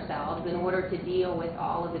conduct ourselves in order to deal with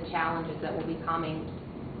all of the challenges that will be coming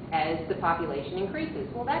as the population increases.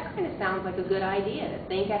 Well, that kind of sounds like a good idea, to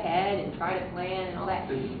think ahead and try to plan and all that.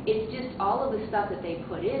 It's just all of the stuff that they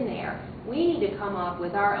put in there. We need to come up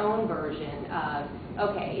with our own version of,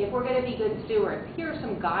 okay, if we're going to be good stewards, here are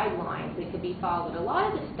some guidelines that could be followed. A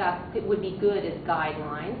lot of the stuff would be good as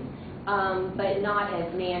guidelines, but not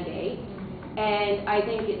as mandates. And I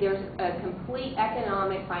think there's a complete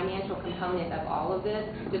economic, financial component of all of this.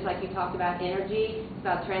 Just like you talked about energy, it's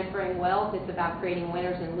about transferring wealth, it's about creating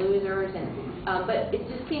winners and losers. And but it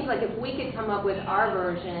just seems like if we could come up with our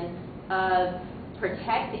version of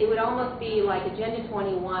protect, it would almost be like Agenda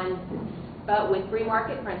 21, but with free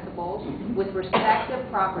market principles, with respect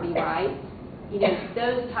of property rights, you know,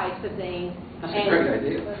 those types of things. That's a great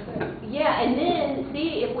idea. Yeah, and then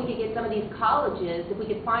see if we could get some of these colleges, if we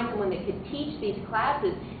could find someone that could teach these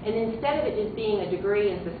classes, and instead of it just being a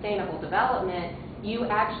degree in sustainable development, you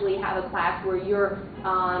actually have a class where you're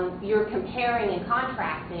comparing and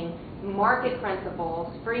contrasting market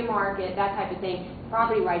principles, free market, that type of thing,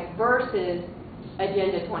 property rights versus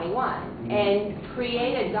Agenda 21, and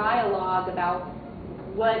create a dialogue about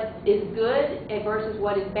what is good versus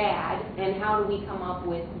what is bad, and how do we come up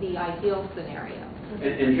with the ideal scenario?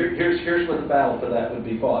 And here's where the battle for that would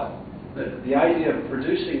be fought. The idea of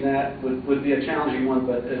producing that would be a challenging one,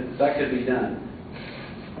 but that could be done.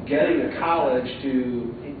 Getting a college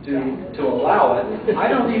to allow it, I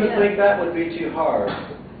don't even think that would be too hard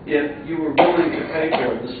if you were willing to pay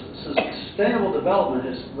for it. Sustainable development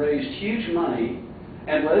has raised huge money,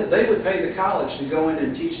 and they would pay the college to go in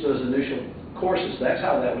and teach those initial courses. That's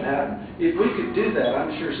how that would happen. If we could do that,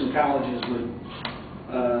 I'm sure some colleges would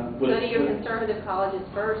Go to your conservative colleges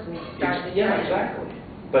first and start the Yeah, journey. exactly.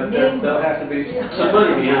 But there'll have to be some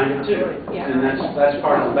money behind it too. Yeah. And that's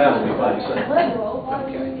part of the battle we fight, so.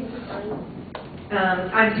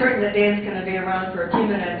 I'm certain that Dan's going to be around for a few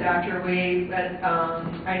minutes after but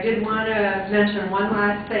I did want to mention one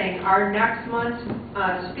last thing. Our next month's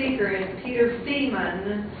speaker is Peter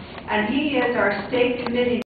Feeman, and he is our state committee